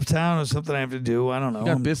business uptown or something I have to do, I don't know. You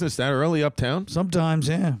got business that early uptown? Sometimes,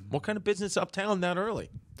 yeah. What kind of business uptown that early?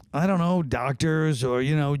 I don't know, doctors or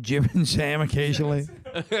Jim and Sam occasionally.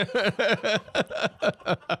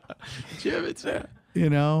 Jim and Sam.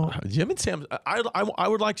 Jim and Sam. I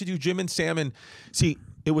would like to do Jim and Sam. And see,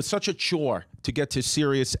 it was such a chore to get to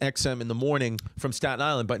Sirius XM in the morning from Staten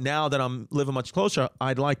Island. But now that I'm living much closer,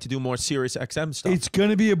 I'd like to do more Sirius XM stuff. It's going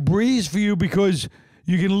to be a breeze for you because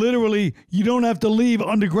you can you don't have to leave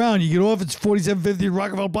underground. You get off at 4750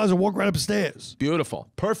 Rockefeller Plaza, walk right upstairs. Beautiful.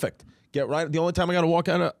 Perfect. Get right. The only time I got to walk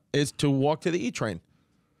out is to walk to the E train.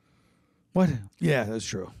 What? Yeah, that's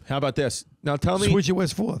true. How about this? Now tell me. Switch at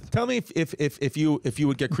West 4th. Tell me if you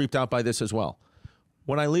would get creeped out by this as well.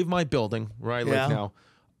 When I leave my building where I live now,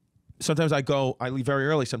 sometimes I leave very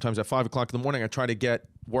early. Sometimes at 5 o'clock in the morning, I try to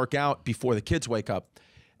work out before the kids wake up.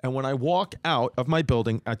 And when I walk out of my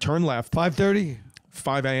building, I turn left. 5:30?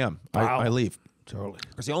 5 a.m. Wow. I leave. It's early.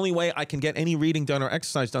 Because the only way I can get any reading done or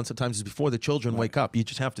exercise done sometimes is before the children wake up. You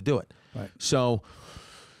just have to do it. Right.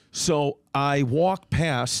 So I walked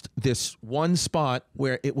past this one spot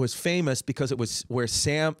where it was famous because it was where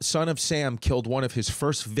son of Sam killed one of his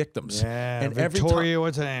first victims. Yeah, and Victoria,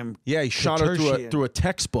 what's her name? Yeah, he shot her Katershia. through a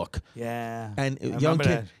textbook. Yeah. And I young remember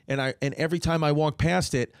kid, that. and every time I walk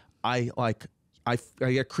past it, I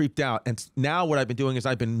get creeped out. And now what I've been doing is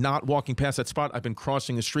I've been not walking past that spot. I've been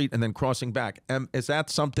crossing the street and then crossing back. Is that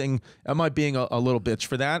something? Am I being a little bitch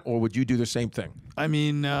for that, or would you do the same thing? I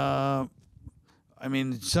mean,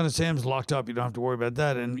 Son of Sam's locked up. You don't have to worry about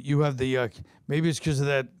that. And you have the maybe it's because of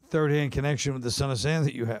that third-hand connection with the Son of Sam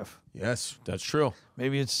that you have. Yes, that's true.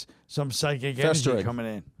 Maybe it's some psychic Festering. energy coming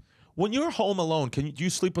in. When you're home alone, do you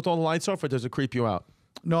sleep with all the lights off, or does it creep you out?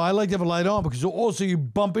 No, I like to have a light on because also you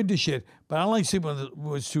bump into shit. But I don't like sleeping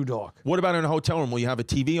when it's too dark. What about in a hotel room? Will you have a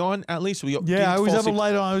TV on at least? Yeah, I always have a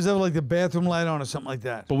light on. I always have like the bathroom light on or something like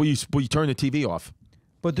that. But will you turn the TV off?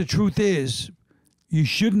 But the truth is, you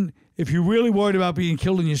shouldn't. If you're really worried about being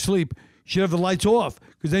killed in your sleep, you should have the lights off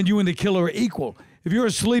because then you and the killer are equal. If you're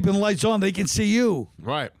asleep and the lights on, they can see you.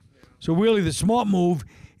 Right. So really, the smart move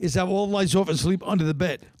is to have all the lights off and sleep under the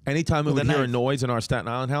bed. Anytime we would hear a knife. noise in our Staten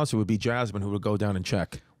Island house, it would be Jasmine who would go down and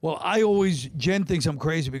check. Well, Jen thinks I'm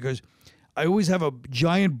crazy because I always have a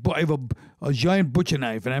giant butcher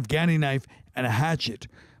knife, an Afghani knife, and a hatchet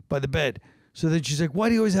by the bed. So then she's like, why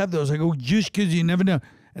do you always have those? I go, just because you never know.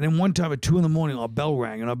 And then one time at 2 a.m, our bell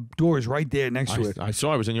rang, and our door is right there next to it. I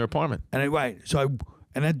saw it was in your apartment. And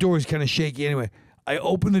and that door is kind of shaky anyway. I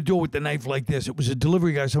opened the door with the knife like this. It was a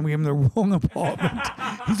delivery guy. Someone gave him the wrong apartment.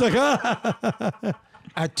 He's like,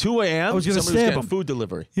 At 2 a.m., I was going to somebody was stab getting him. food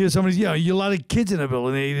delivery. Yeah, somebody's, you a lot of kids in the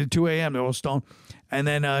building. They eat at 2 a.m. They're all stoned. And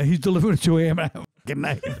then he's delivering at 2 a.m. and I have a fucking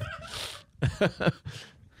knife.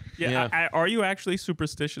 Yeah. Are you actually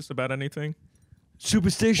superstitious about anything?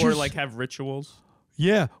 Superstitious? Or like have rituals?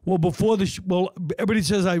 Yeah. Well, before everybody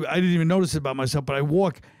says I didn't even notice it about myself, but I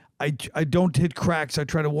walk. I don't hit cracks. I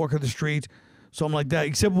try to walk on the street. So I'm like that,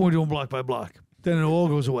 except when we're doing block by block. Then it all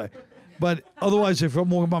goes away. But otherwise, if I'm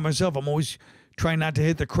walking by myself, I'm always trying not to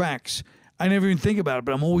hit the cracks. I never even think about it,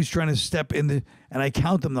 but I'm always trying to step in and I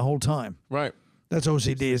count them the whole time. Right. That's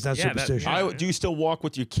OCD. It's not superstition. Do you still walk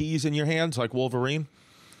with your keys in your hands like Wolverine?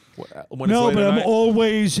 No, but I'm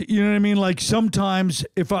always, you know what I mean? Like sometimes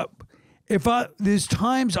there's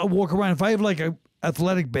times I'll walk around. If I have like a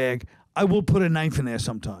athletic bag, I will put a knife in there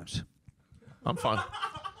sometimes. I'm fine.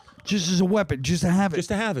 Just as a weapon, just to have it. Just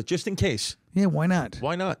to have it, just in case. Yeah, why not?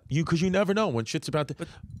 Why not? Because you never know when shit's about to... But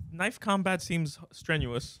knife combat seems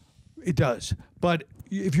strenuous. It does. But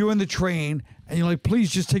if you're in the train and you're like,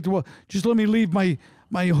 please just take the wall. Just let me leave my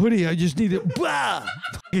hoodie. I just need it. Blah!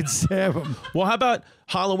 Fucking stab him. Well, how about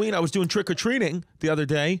Halloween? I was doing trick-or-treating the other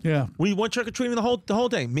day. Yeah. We went trick-or-treating the whole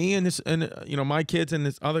day. Me and my kids and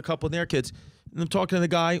this other couple of their kids. And I'm talking to the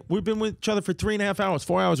guy. We've been with each other for 3.5 hours,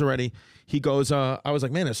 4 hours already. He goes, I was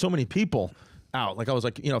like, man, there's so many people out. Like I was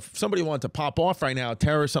like, if somebody wanted to pop off right now,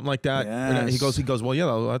 terror, something like that. Yes. And he goes, well,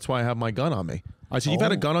 yeah, that's why I have my gun on me. I said, you've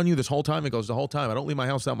had a gun on you this whole time? He goes, the whole time. I don't leave my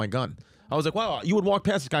house without my gun. I was like, wow, you would walk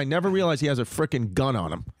past this guy, never realize he has a freaking gun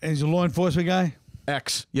on him. And he's a law enforcement guy?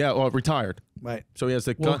 Or retired. Right. So he has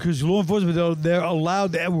the Well, gun. because law enforcement,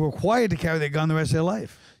 they're required to carry their gun the rest of their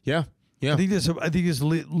life. Yeah. I think it's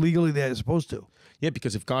legally they're supposed to. Yeah,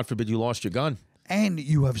 because if God forbid you lost your gun. And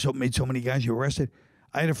you have made so many guys you arrested.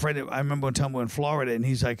 I had a friend, I remember one time we were in Florida, and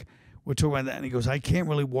he's like, we're talking about that, and he goes, I can't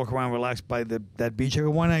really walk around relaxed by that beach. I go,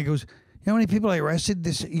 why not? He goes, you know how many people I arrested?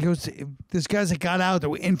 He goes, there's guys that got out that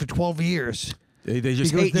were in for 12 years. They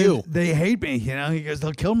just He goes, hate you. They hate me, He goes,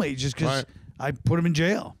 they'll kill me just because I put them in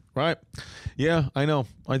jail. Right. Yeah, I know.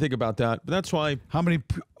 I think about that. But that's why. How many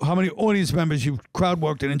audience members you've crowd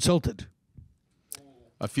worked and insulted?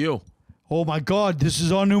 A few. Oh my God, this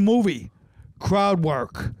is our new movie, Crowd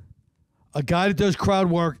Work. A guy that does crowd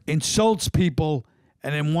work insults people,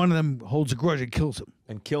 and then one of them holds a grudge and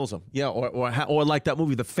kills him. Yeah, or like that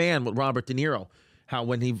movie, The Fan, with Robert De Niro. How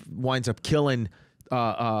when he winds up killing,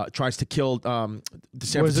 tries to kill the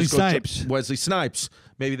San Francisco Wesley Snipes.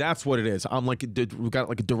 Maybe that's what it is. I'm like, we've got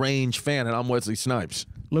like a deranged fan, and I'm Wesley Snipes.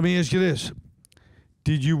 Let me ask you this: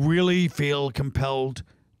 did you really feel compelled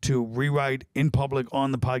to rewrite in public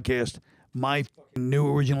on the podcast my new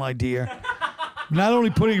original idea? Not only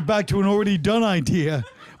putting it back to an already done idea,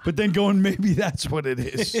 but then going, maybe that's what it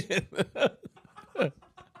is.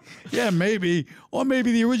 Yeah, maybe. Or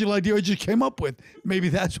maybe the original idea I just came up with. Maybe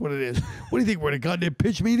that's what it is. What do you think? We're at a goddamn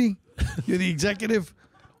pitch meeting? You're the executive?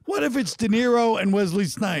 What if it's De Niro and Wesley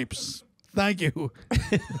Snipes? Thank you.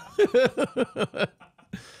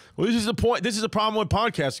 Well, this is the point. This is the problem with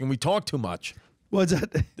podcasting. We talk too much. What's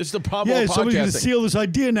that? This is the problem with podcasting. Somebody's going to steal this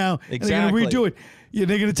idea now. Exactly. And they're going to redo it. Yeah,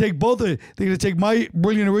 they're going to take they're going to take my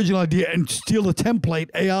brilliant original idea and steal the template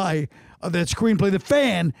AI of that screenplay, The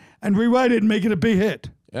Fan, and rewrite it and make it a big hit.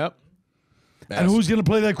 Yep. And who's going to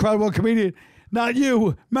play that crowd work comedian? Not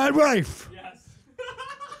you, Matt Rife. Yes.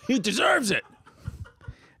 He deserves it.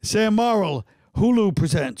 Sam Morrill, Hulu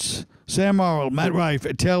presents Sam Morrill, Matt Rife,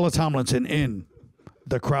 and Taylor Tomlinson in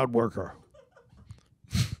The Crowd Worker.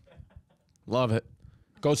 Love it.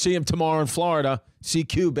 Go see him tomorrow in Florida.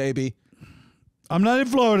 CQ, baby. I'm not in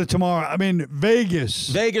Florida tomorrow. I'm in Vegas.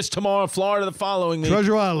 Vegas tomorrow, Florida the following week.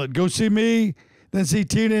 Treasure Island. Go see me, then see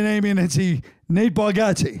Tina and Amy, and then see Nate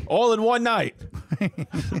Bargatze. All in one night.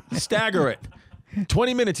 Stagger it.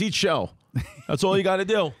 20 minutes each show. That's all you got to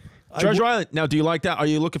do. Treasure Island. Now, do you like that? Are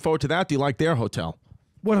you looking forward to that? Do you like their hotel?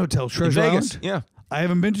 What hotel? Treasure Vegas. Island? Yeah. I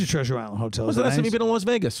haven't been to Treasure Island Hotel. When's the last time you've been in Las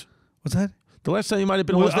Vegas? What's that? The last time you might have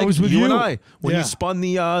been in Well, Las I Vegas, was with you and you. I, when Yeah. you spun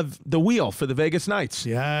the wheel for the Vegas Knights.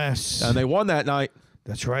 Yes. And they won that night.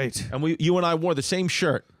 That's right. And you and I wore the same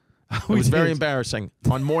shirt. It We was very did. embarrassing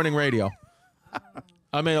on morning radio.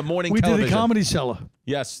 I mean, a morning We television. did the Comedy Cellar.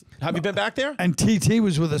 Yes. Have you been back there? And TT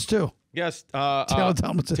was with us too. Yes. Taylor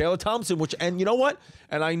Tomlinson. Taylor Tomlinson, and you know what?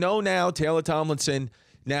 And I know now Taylor Tomlinson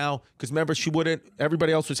now, because remember, she wouldn't,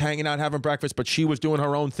 everybody else was hanging out having breakfast, but she was doing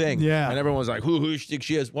her own thing. Yeah. And everyone was like, who do you think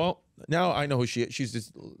she is? Well, now I know who she is. She's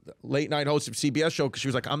this late night host of CBS show because she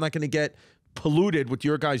was like, I'm not going to get polluted with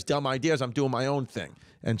your guys' dumb ideas. I'm doing my own thing.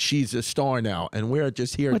 And she's a star now. And we're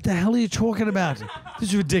just here. What the hell are you talking about? This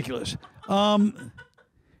is ridiculous. Who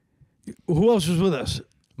else was with us?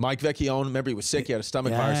 Mike Vecchione, remember he was sick. He had a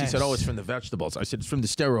stomach virus. He said, Yes. oh, it's from the vegetables. I said, it's from the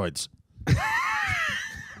steroids.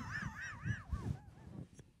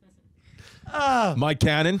 Mike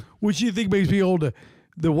Cannon. Which do you think makes me older?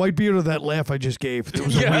 The white beard or that laugh I just gave? It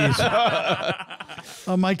was a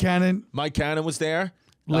wheeze. Mike Cannon. Mike Cannon was there.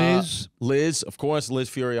 Liz. Liz, of course, Liz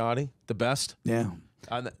Furiati, the best. Yeah.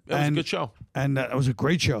 It was a good show. And it was a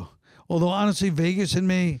great show. Although, honestly, Vegas and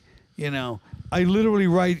me, I literally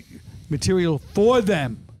write material for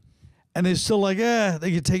them. And they're still like,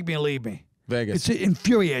 they can take me and leave me. Vegas. It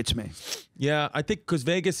infuriates me. Yeah, I think because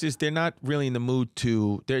Vegas they're not really in the mood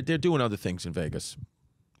to, they're doing other things in Vegas.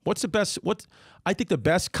 I think the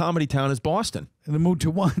best comedy town is Boston. In the mood to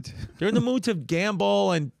what? They're in the mood to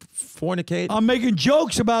gamble and fornicate. I'm making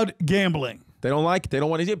jokes about gambling. They don't like it. They don't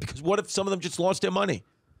want to do it because what if some of them just lost their money?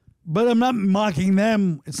 But I'm not mocking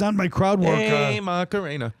them. It's not my crowd work. Hey,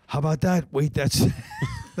 Macarena. How about that? Wait, that's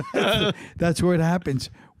that's where it happens.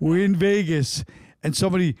 We're in Vegas, and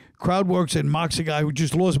somebody crowd works and mocks a guy who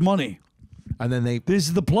just lost money. And then This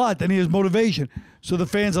is the plot. Then he has motivation. So the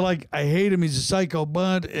fans are like, I hate him. He's a psycho.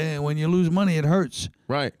 But when you lose money, it hurts.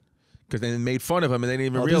 right. Because they made fun of him and they didn't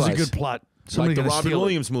even Oh, realize. this is a good plot. Like Somebody the gonna Robin steal it.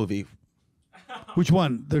 Williams movie. Which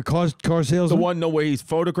one? The car The salesman? one where he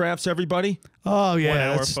photographs everybody. Oh, yeah. 1 hour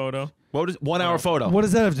that's- photo. What is 1 hour photo? What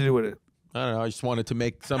does that have to do with it? I don't know. I just wanted to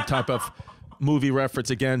make some type of movie reference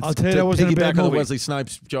again. I'll tell you to that wasn't a bad piggyback on the movie. Wesley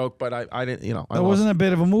Snipes joke, but I didn't. That wasn't a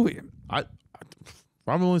bit of a movie.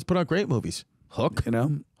 Robin Williams put out great movies. Hook,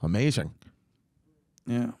 amazing.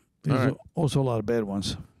 Yeah. There's right. also a lot of bad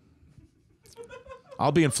ones.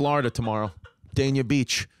 I'll be in Florida tomorrow, Dania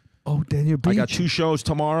Beach. Oh, Daniel Beach. I got 2 shows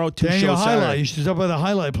tomorrow, 2 Daniel shows Highlight. Saturday. You should stop by the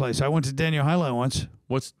Highlight place. I went to Daniel Highlight once.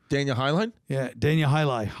 What's Dania Highline? Yeah, Daniel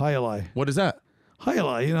Highlight. What is that?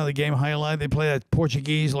 Highlight. You know the game Highlight? They play that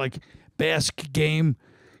Portuguese, Basque game.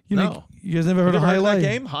 No. You guys never heard of Heard of Highlight? that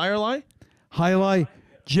game? Higher Lie? Highlight.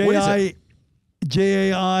 What is it?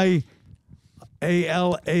 JAIALAI.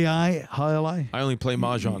 Highlight. I only play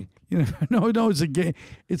Mahjong. No, it's a game.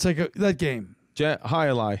 It's like that game.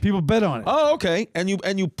 Higher Lie. People bet on it. Oh, okay. And you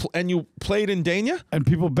played in Dania? And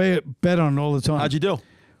people bet on it all the time. How'd you do?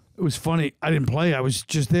 It was funny. I didn't play. I was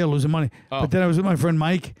just there losing money. Oh. But then I was with my friend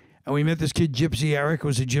Mike, and we met this kid, Gypsy Eric, who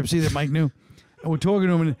was a gypsy that Mike knew. And we're talking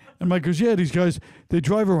to him, and Mike goes, yeah, these guys, they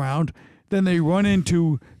drive around, then they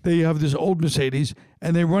have this old Mercedes,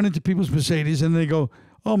 and they run into people's Mercedes, and they go,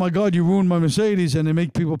 oh, my God, you ruined my Mercedes, and they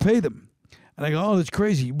make people pay them. And I go, oh, that's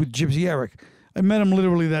crazy, with Gypsy Eric. I met him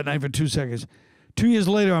literally that night for 2 seconds. 2 years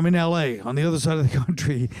later, I'm in L.A., on the other side of the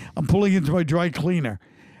country. I'm pulling into my dry cleaner,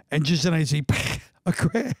 and just then I see a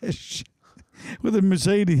crash with a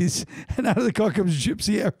Mercedes, and out of the car comes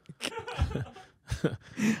Gypsy Eric.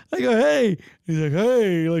 I go, hey. He's like,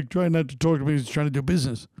 hey, trying not to talk to me. He's trying to do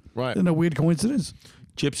business. Right. Isn't that a weird coincidence?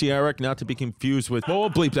 Gypsy Eric, not to be confused with. Well, we'll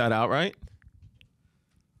bleep that out, right?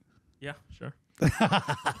 Yeah, sure.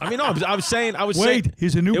 I mean, no, I was saying. Wait,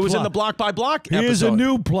 here's a new It was in plot. the Block by Block Here's episode. a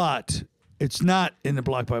new plot. It's not in the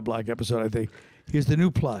Block by Block episode, I think. Here's the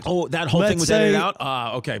new plot. Oh, that whole thing Let's was edited say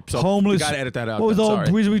out? Okay. So homeless. we got to edit that out. What was then, the whole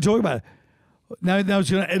sorry. reason we talk about it? Now it's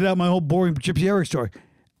going to edit out my whole boring Gypsy Eric story.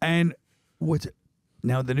 And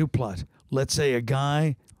now the new plot. Let's say a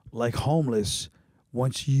guy like homeless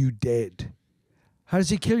wants you dead. How does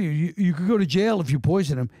he kill you? You could go to jail if you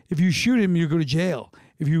poison him. If you shoot him, you go to jail.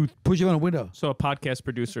 If you push him out a window. So a podcast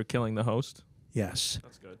producer killing the host. Yes.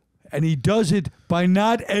 That's good. And he does it by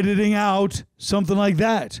not editing out something like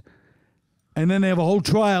that. And then they have a whole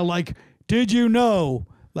trial did you know?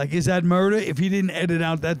 Is that murder if he didn't edit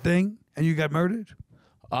out that thing and you got murdered?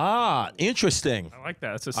 Ah, interesting. I like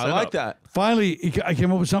that. It's a I setup. like that. Finally, I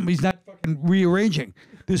came up with something he's not fucking rearranging.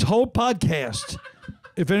 This whole podcast,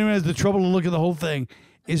 if anyone has the trouble to look at the whole thing,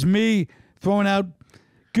 is me throwing out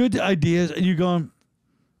good ideas, and you're going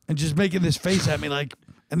and just making this face at me like,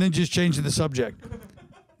 and then just changing the subject,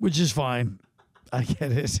 which is fine. I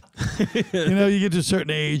get it. You know, you get to a certain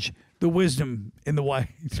age, the wisdom in the white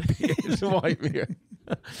beard. The white beard.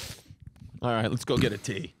 All right, let's go get a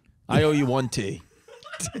tea. I owe you one tea.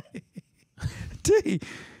 Tea.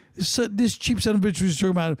 So this cheap son of a bitch was talking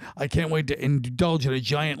about, I can't wait to indulge in a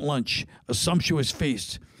giant lunch, a sumptuous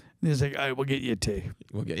feast. And he's like, all right, we'll get you a tea.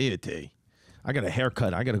 We'll get you a tea. I got a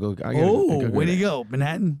haircut. I gotta go. Where do you go?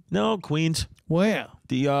 Manhattan? No, Queens. Where?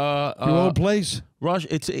 The Your old place? Rush.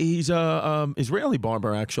 He's a Israeli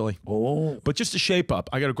barber actually. Oh. But just to shape up,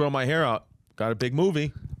 I got to grow my hair out. Got a big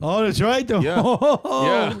movie. Oh, that's right, though. Yeah.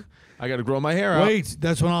 Yeah. I got to grow my hair out. Wait,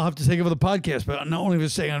 that's when I'll have to take over the podcast. But not only if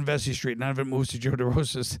it's staying on Vesey Street, none of it moves to Joe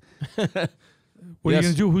DeRosa's. What are you Yes.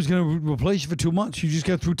 going to do? Who's going to replace you for 2 months? You just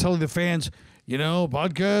got through telling the fans, you know,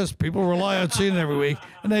 podcast, people rely on seeing it every week.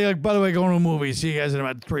 And they're like, by the way, going to a movie. See you guys in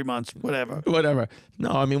about 3 months, whatever. Whatever. No,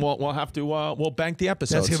 I mean we'll have to we'll bank the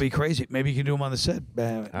episodes. That's going to be crazy. Maybe you can do them on the set.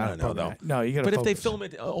 I don't know though. No, you got to But if they film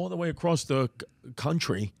it all the way across the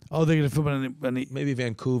country, Oh, they're going to film it in the maybe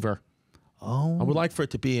Vancouver. Oh. I would like for it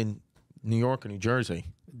to be in New York or New Jersey,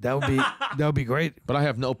 That would be great. but I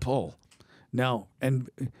have no pull. No, and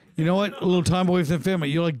you know what? A little time away from the family.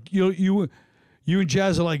 You're like you and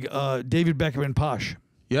Jazz are like David Beckham and Posh.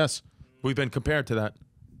 Yes, we've been compared to that.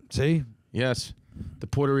 See? Yes, the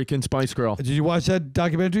Puerto Rican Spice Girl. Did you watch that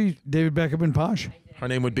documentary, David Beckham and Posh? Her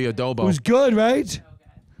name would be Adobo. It was good, right?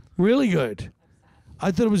 Really good.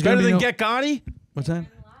 I thought it was Better gonna be than Get Gotti? What's that? They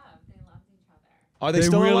loved each other. Are they They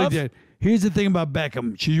still in really love? did. Here's the thing about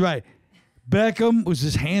Beckham. She's right. Beckham was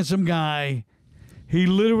this handsome guy. He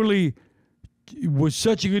literally was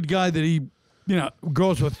such a good guy that he, you know,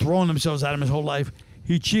 girls were throwing themselves at him his whole life.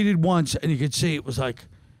 He cheated once, and you could see it was like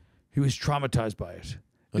he was traumatized by it.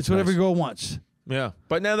 It's what every nice. girl wants. Yeah,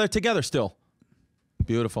 but now they're together still.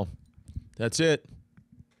 Beautiful. That's it.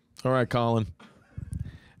 All right, Colin.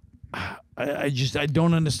 I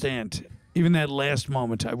don't understand. Even that last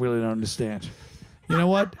moment, I really don't understand. You know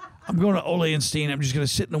what? I'm going to Ole and Steen. I'm just going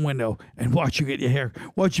to sit in the window and watch you get your hair.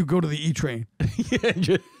 Watch you go to the E train. And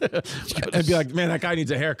be like, man, that guy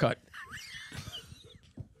needs a haircut.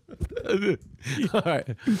 All right.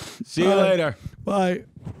 See you later. Bye.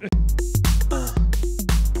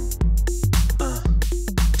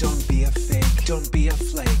 Don't be a fake, don't be a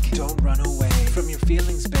flake, don't run away from your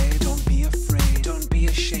feelings, babe. Don't be afraid.